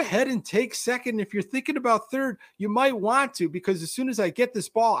 like, go ahead and take second. If you're thinking about third, you might want to, because as soon as I get this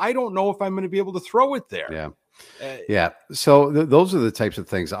ball, I don't know if I'm going to be able to throw it there. So those are the types of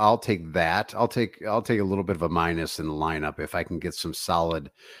things. I'll take that. I'll take a little bit of a minus in the lineup if I can get some solid,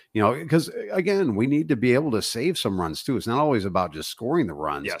 you know, because again, we need to be able to save some runs too. It's not always about just scoring the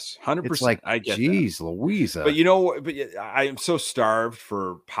runs. Yes, 100%. It's like, I get geez, Louisa. But you know, I am so starved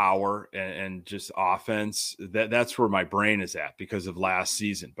for power and just offense that's where my brain is at because of last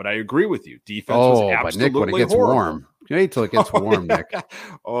season. But I agree with you. Defense was absolutely but Nick, when it gets horrible. warm, you wait till it gets warm, Nick.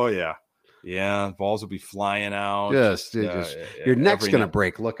 Oh yeah. Yeah, balls will be flying out. Just your neck's going to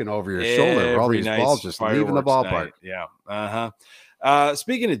break looking over your shoulder. All these balls just leaving the ballpark. Night. Yeah.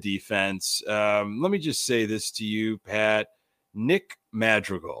 Speaking of defense, let me just say this to you, Pat. Nick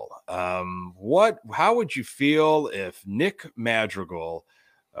Madrigal. How would you feel if Nick Madrigal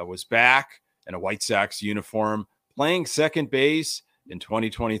was back in a White Sox uniform playing second base in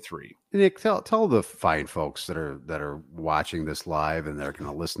 2023? Nick, tell the fine folks that are watching this live and they're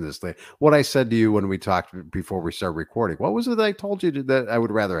going to listen to this thing what I said to you when we talked before we started recording. What was it that I told you that I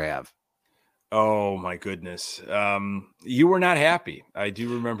would rather have? Oh my goodness. You were not happy. I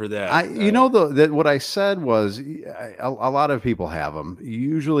do remember that. That what I said was a lot of people have them.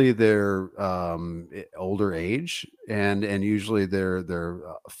 Usually they're older age and usually they're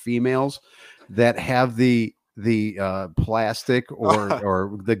females that have the plastic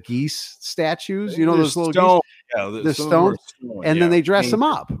or the geese statues, those little stone. Geese, yeah, the stone, and then they dress them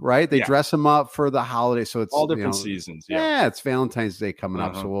up, right? They Yeah. dress them up for the holiday. So it's all different seasons. Yeah, it's Valentine's Day coming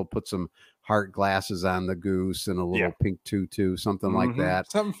up. Uh-huh. So we'll put some heart glasses on the goose and a little Yeah. pink tutu, something like that.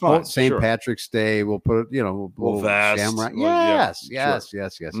 Something fun. St. Sure. Patrick's Day, we'll put a little vest. shamrock. Well, yeah, Yes.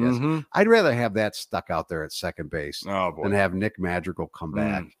 Mhm. I'd rather have that stuck out there at second base Oh boy. than have Nick Madrigal come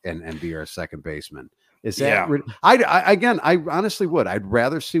back Mm. and be our second baseman. Is Yeah. that I honestly would. I'd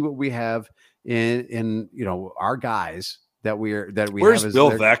rather see what we have in our guys that we Where's have as Bill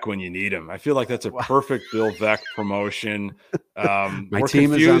their- Veck when you need him? I feel like that's a perfect Bill Veck promotion. My we're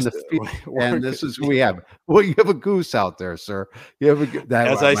team is on the confused. field, We're and this is what we have. Well, you have a goose out there, sir. You have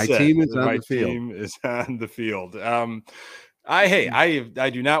As I my said, team is on my the field. team is on the field. I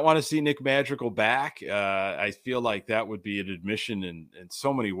do not want to see Nick Madrigal back. I feel like that would be an admission in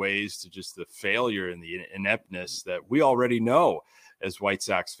so many ways to just the failure and the ineptness that we already know as White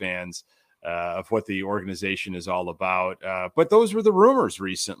Sox fans of what the organization is all about. But those were the rumors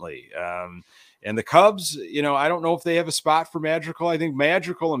recently. And the Cubs, I don't know if they have a spot for Madrigal. I think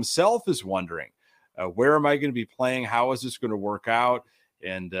Madrigal himself is wondering, where am I going to be playing? How is this going to work out?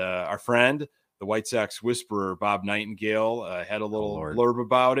 And our friend, the White Sox whisperer, Bob Nightingale, had a little blurb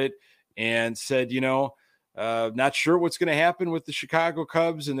about it and said, not sure what's going to happen with the Chicago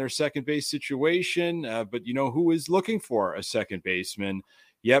Cubs and their second base situation, but who is looking for a second baseman?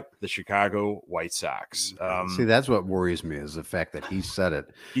 Yep, the Chicago White Sox. See, that's what worries me is the fact that he said it.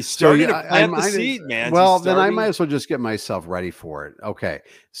 He's starting to plant the seed, man. Well, then I might as well just get myself ready for it. Okay,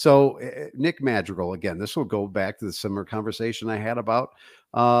 so Nick Madrigal, again, this will go back to the similar conversation I had about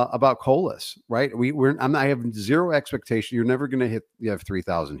Colas, right? I have zero expectation. You're never going to you have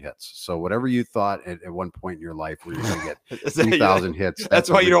 3,000 hits. So whatever you thought at one point in your life where you're going to get 3,000 hits. That's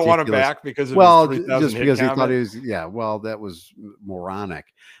why you don't want him back because of just because he thought he was, that was moronic.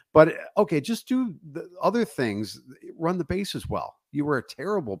 But okay, just do the other things. Run the bases well. You were a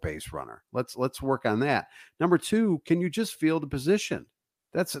terrible base runner. Let's work on that. Number two, can you just field the position?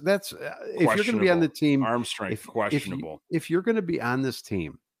 That's if you're going to be on the team, arm strength questionable. If you're going to be on this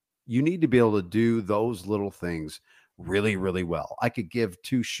team, you need to be able to do those little things really, really well. I could give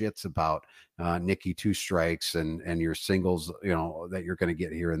two shits about Nicky two strikes and your singles, that you're going to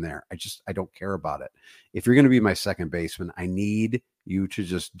get here and there. I don't care about it. If you're going to be my second baseman, I need you to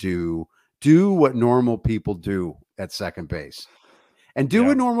just do what normal people do at second base, and do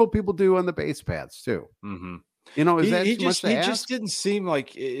what normal people do on the base paths too. Mm-hmm. Is that he too much to ask? just didn't seem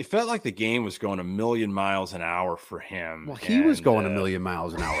like it felt like the game was going a million miles an hour for him. Well, he was going a million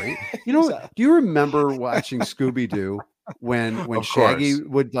miles an hour. Do you remember watching Scooby-Doo when Shaggy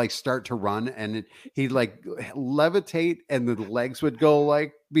would start to run and he'd levitate and the legs would go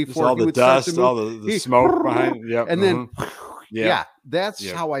before all he the would dust, start to move, all the smoke behind. Yep. And then that's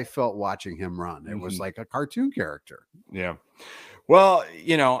Yep. how I felt watching him run. It was like a cartoon character. Yeah. Well,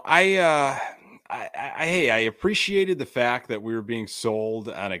 I appreciated the fact that we were being sold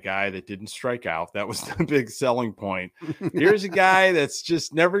on a guy that didn't strike out. That was the big selling point. Here's a guy that's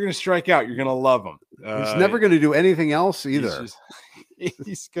just never going to strike out. You're going to love him. He's never going to do anything else either.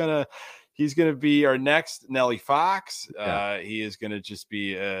 He's gonna be our next Nelly Fox. He is going to just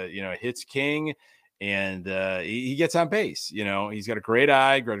be a hits king, and he gets on base. He's got a great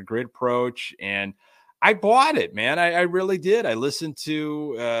eye, got a great approach, and I bought it, man. I really did. I listened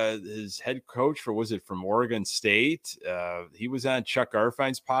to his head coach from Oregon State. He was on Chuck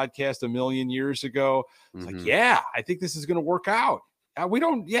Garfine's podcast a million years ago. It's I think this is going to work out.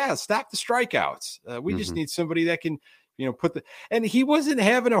 Stop the strikeouts. We just need somebody that can, and he wasn't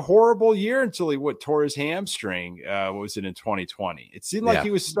having a horrible year until he tore his hamstring. What was it in 2020? It seemed like he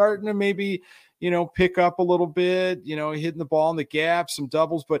was starting to maybe, pick up a little bit, hitting the ball in the gap, some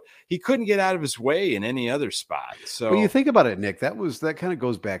doubles, but he couldn't get out of his way in any other spot. So when you think about it, Nick, that kind of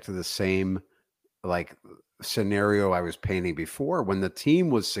goes back to the same scenario I was painting before. When the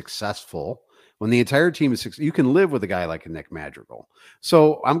team was successful, when the entire team is you can live with a guy like a Nick Madrigal.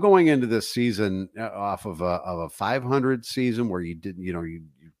 So I'm going into this season off of a 500 season where you did, you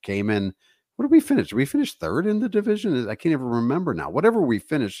came in. What did we finish? Did we finish third in the division? I can't even remember now. Whatever we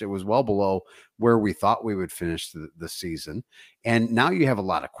finished, it was well below where we thought we would finish the season. And now you have a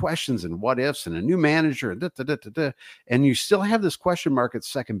lot of questions and what ifs and a new manager, and you still have this question mark at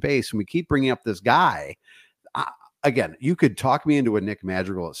second base. And we keep bringing up this guy. Again, you could talk me into a Nick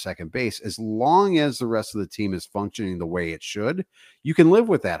Madrigal at second base as long as the rest of the team is functioning the way it should. You can live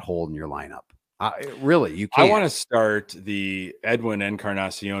with that hole in your lineup. Really, you can't. I want to start the Edwin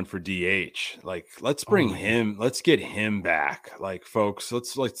Encarnacion for DH. Like, let's bring him. Let's get him back. Like, folks,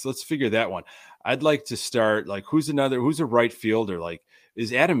 let's figure that one. I'd like to start. Like, who's a right fielder? Like,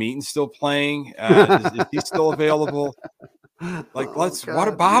 is Adam Eaton still playing? Is he still available? Like,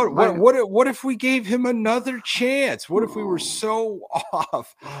 what if we gave him another chance? What if we were so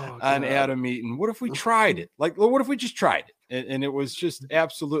off on Adam Eaton? What if we tried it? Like, what if we just tried it? And it was just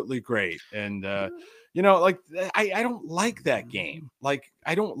absolutely great. And, like, I don't like that game. Like,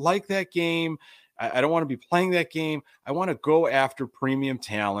 I don't like that game. I don't want to be playing that game. I want to go after premium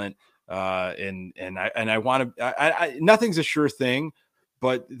talent. And I want to, nothing's a sure thing.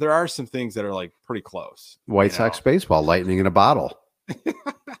 But there are some things that are like pretty close. White Sox baseball, lightning in a bottle.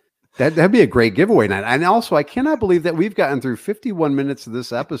 That'd be a great giveaway night. And also, I cannot believe that we've gotten through 51 minutes of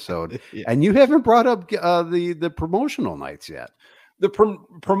this episode, and you haven't brought up the promotional nights yet. The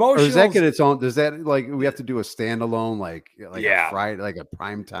promotion does that get its own? Does that like we have to do a standalone like a Friday, like a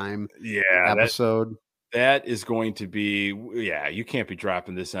prime time episode? That is going to be, you can't be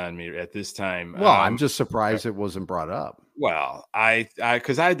dropping this on me at this time. Well, I'm just surprised it wasn't brought up. Well,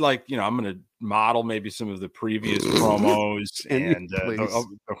 because I'd like, I'm going to model maybe some of the previous promos and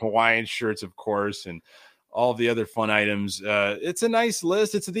the Hawaiian shirts, of course, and all the other fun items. It's a nice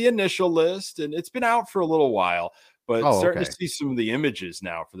list. It's the initial list, and it's been out for a little while, but starting to see some of the images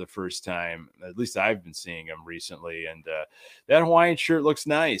now for the first time. At least I've been seeing them recently, and that Hawaiian shirt looks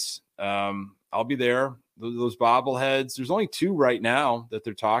nice. I'll be there. Those bobbleheads. There's only 2 right now that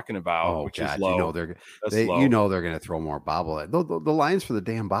they're talking about, which is low. They're going to throw more bobbleheads. The lines for the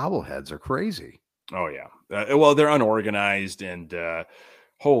damn bobbleheads are crazy. Oh yeah. Well, they're unorganized and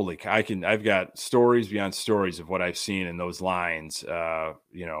holy. I've got stories beyond stories of what I've seen in those lines.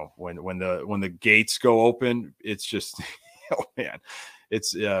 When the gates go open, it's just oh man,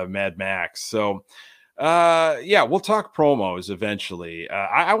 it's Mad Max. So. We'll talk promos eventually.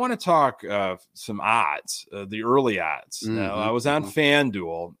 I want to talk some odds, the early odds. Now, I was on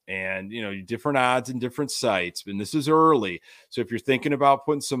FanDuel, and different odds in different sites, and this is early. So if you're thinking about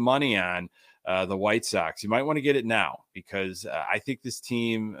putting some money on the White Sox, you might want to get it now because I think this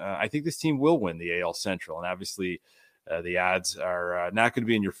team will win the AL Central, and obviously the odds are not going to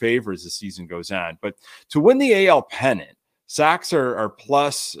be in your favor as the season goes on. But to win the AL pennant, Sox are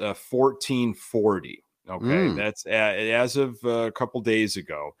plus 1440. Okay, that's as of a couple days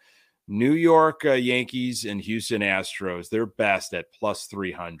ago. New York Yankees and Houston Astros, they're best at plus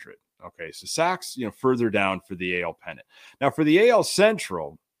 300. Okay, so Sox, further down for the AL pennant. Now for the AL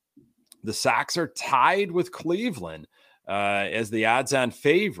Central, the Sox are tied with Cleveland as the odds-on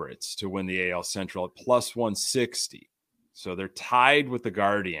favorites to win the AL Central at plus 160. So they're tied with the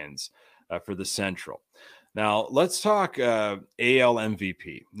Guardians for the Central. Now, let's talk AL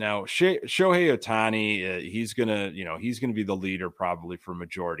MVP. Now, Shohei Ohtani, he's gonna be the leader probably for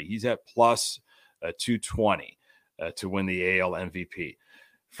majority. He's at plus 220 to win the AL MVP.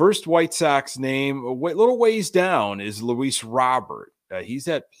 First White Sox name, a little ways down, is Luis Robert. He's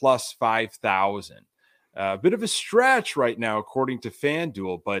at plus 5,000. A bit of a stretch right now, according to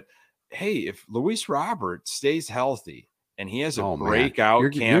FanDuel. But hey, if Luis Robert stays healthy, and he has a breakout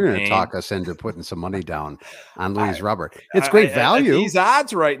campaign. You're going to talk us into putting some money down on Luis Robert. It's great value. At these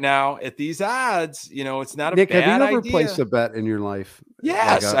odds right now, it's not a Nick, bad idea. have you ever placed a bet in your life?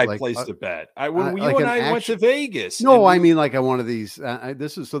 Yes, I placed a bet. When you and I went to Vegas. No, I mean like on one of these.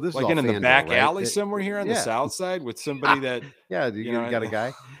 This is like in the back alley somewhere here on the south side with somebody that. You got a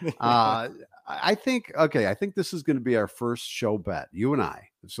guy. I think this is going to be our first show bet. You and I.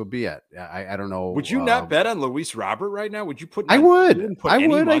 This will be it. I don't know. Would you not bet on Luis Robert right now? Would you put? I would. Any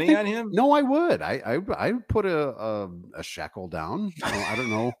money on him? No, I would. I would put a shekel down. I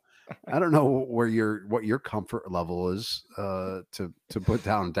don't know. I don't know what your comfort level is to put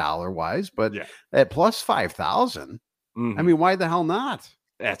down dollar wise, but at plus 5,000. I mean, why the hell not?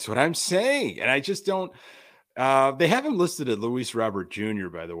 That's what I'm saying, and I just don't. They have him listed at Luis Robert Jr.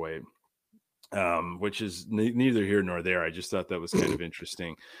 By the way. Which is neither here nor there. I just thought that was kind of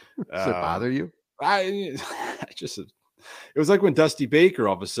interesting. Does it bother you? I just It was like when Dusty Baker,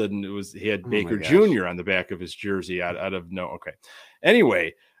 all of a sudden, he had Baker Jr. on the back of his jersey out of no. Okay.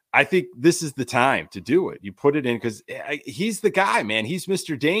 Anyway, I think this is the time to do it. You put it in because he's the guy, man. He's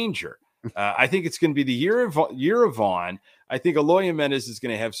Mr. Danger. I think it's going to be the year of Vaughn. I think Eloy Jimenez is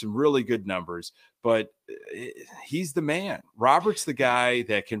going to have some really good numbers, but he's the man. Robert's the guy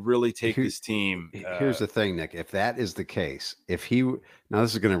that can really take this team. Here's the thing, Nick. If that is the case, now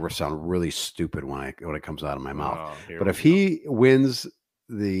this is going to sound really stupid when it comes out of my mouth, but if he wins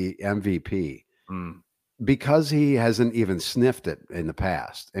the MVP, because he hasn't even sniffed it in the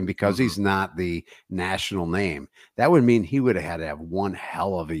past, and because he's not the national name, that would mean he would have had to have one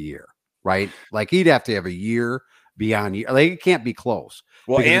hell of a year, right? Like he'd have to have a year beyond year. Like it can't be close.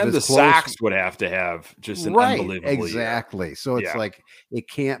 Well, and the Sox would have to have just an unbelievable exactly year. So it's like it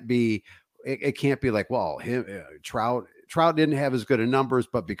can't be like, well, Trout didn't have as good of numbers,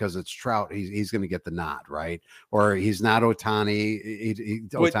 but because it's Trout, he's going to get the nod, right? Or he's not Ohtani.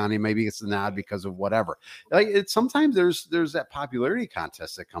 Ohtani maybe gets the nod because of whatever. Like sometimes there's that popularity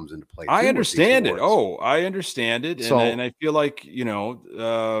contest that comes into play. I understand it. I understand it, and I feel like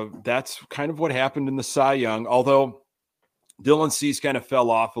that's kind of what happened in the Cy Young, although Dylan Cease kind of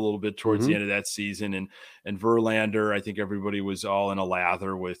fell off a little bit towards the end of that season, and Verlander, I think everybody was all in a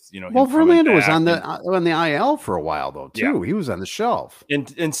lather with, Well, Verlander was on the IL for a while though too. Yeah. He was on the shelf,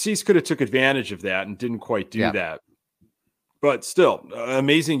 and Cease could have took advantage of that and didn't quite do that. But still,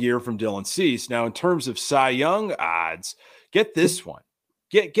 amazing year from Dylan Cease. Now, in terms of Cy Young odds, get this one,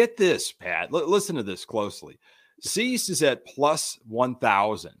 get this, Pat. Listen to this closely. Cease is at plus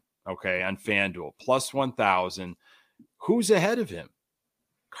 1,000. Okay, on FanDuel, plus 1,000. Who's ahead of him?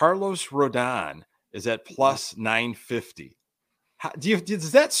 Carlos Rodon is at plus 950.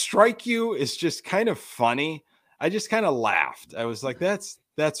 Does that strike you as just kind of funny? I just kind of laughed. I was like, that's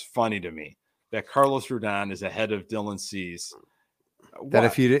funny to me that Carlos Rodon is ahead of Dylan Cease.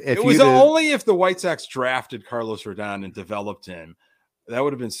 That only if the White Sox drafted Carlos Rodon and developed him. That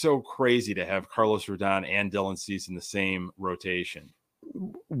would have been so crazy to have Carlos Rodon and Dylan Cease in the same rotation.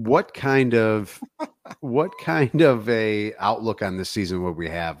 What kind of a outlook on this season would we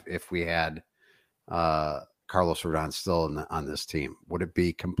have if we had Carlos Rodon still on this team? Would it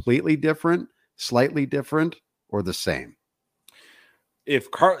be completely different, slightly different, or the same? If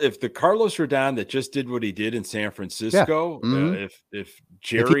the Carlos Rodon that just did what he did in San Francisco, if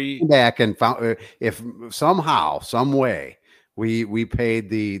Jerry came back and found, if somehow, some way we paid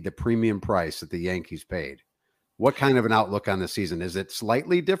the premium price that the Yankees paid. What kind of an outlook on the season? Is it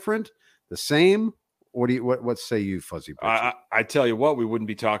slightly different, the same? What say you, Fuzzy? I tell you what, we wouldn't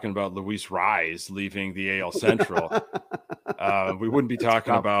be talking about Luis Rise leaving the AL Central. We wouldn't be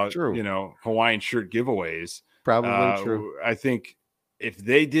talking about Hawaiian shirt giveaways. Probably true. I think if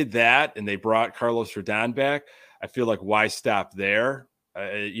they did that and they brought Carlos Rodon back, I feel like why stop there?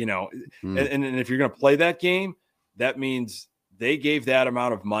 And if you're going to play that game, that means they gave that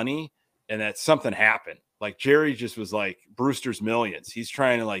amount of money and that something happened. Like Jerry just was like Brewster's Millions. He's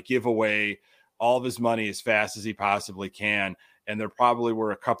trying to like give away all of his money as fast as he possibly can. And there probably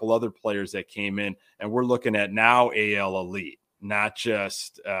were a couple other players that came in, and we're looking at now AL Elite, not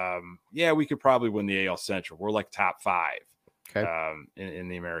just, we could probably win the AL Central. We're like top 5 in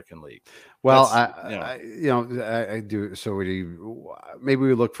the American League. Well, I do. So maybe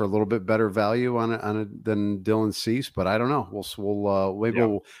we look for a little bit better value on it than Dylan Cease, but I don't know.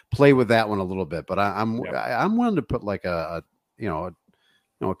 We'll play with that one a little bit. But I'm willing to put like a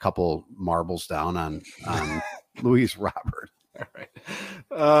couple marbles down on Luis Robert. All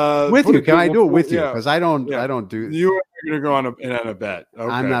right. With you, can I do it with you? Because I don't do. You are going to go on a bet.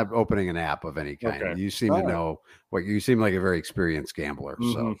 Okay. I'm not opening an app of any kind. Okay. You seem to know what you seem like a very experienced gambler.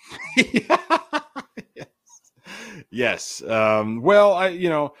 So, yes.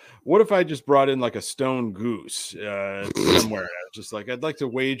 Well, what if I just brought in like a stone goose somewhere? Just like, I'd like to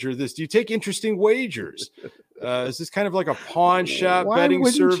wager this. Do you take interesting wagers? Is this kind of like a pawn shop betting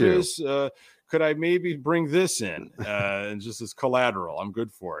service? Could I maybe bring this in and just as collateral? I'm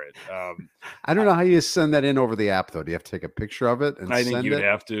good for it. I don't know how you send that in over the app, though. Do you have to take a picture of it? And I think you'd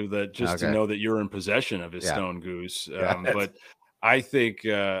have to to know that you're in possession of his stone goose. But I think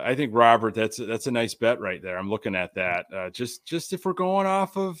Robert, that's a nice bet right there. I'm looking at that. Just if we're going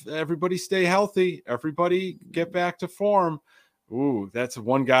off of everybody stay healthy, everybody get back to form. Ooh, that's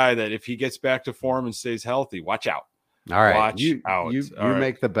one guy that if he gets back to form and stays healthy, watch out. All right, you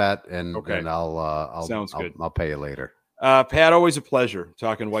make the bet, and I'll sounds good. I'll pay you later. Pat, always a pleasure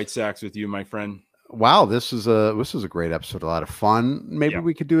talking White Sox with you, my friend. Wow, this was a great episode, a lot of fun. Maybe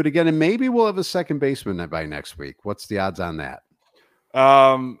we could do it again, and maybe we'll have a second baseman by next week. What's the odds on that?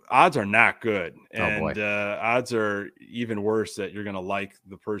 Odds are not good, and boy. odds are even worse that you're going to like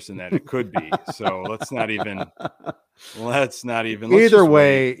the person that it could be. So let's not even. Let's Either just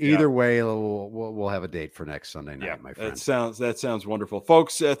way, wait. Yeah. we'll have a date for next Sunday night, Yeah, my friend. that sounds wonderful,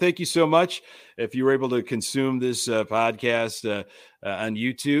 folks. Thank you so much. If you were able to consume this podcast on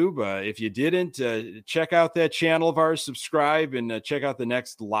YouTube, if you didn't, check out that channel of ours, subscribe, and check out the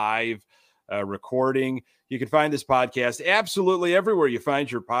next live recording. You can find this podcast absolutely everywhere you find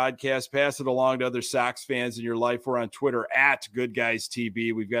your podcast. Pass it along to other Sox fans in your life. We're on Twitter at Good Guys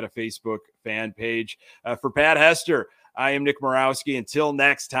TB. We've got a Facebook fan page. For Pat Hester, I am Nick Morawski. Until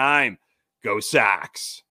next time, go Sox.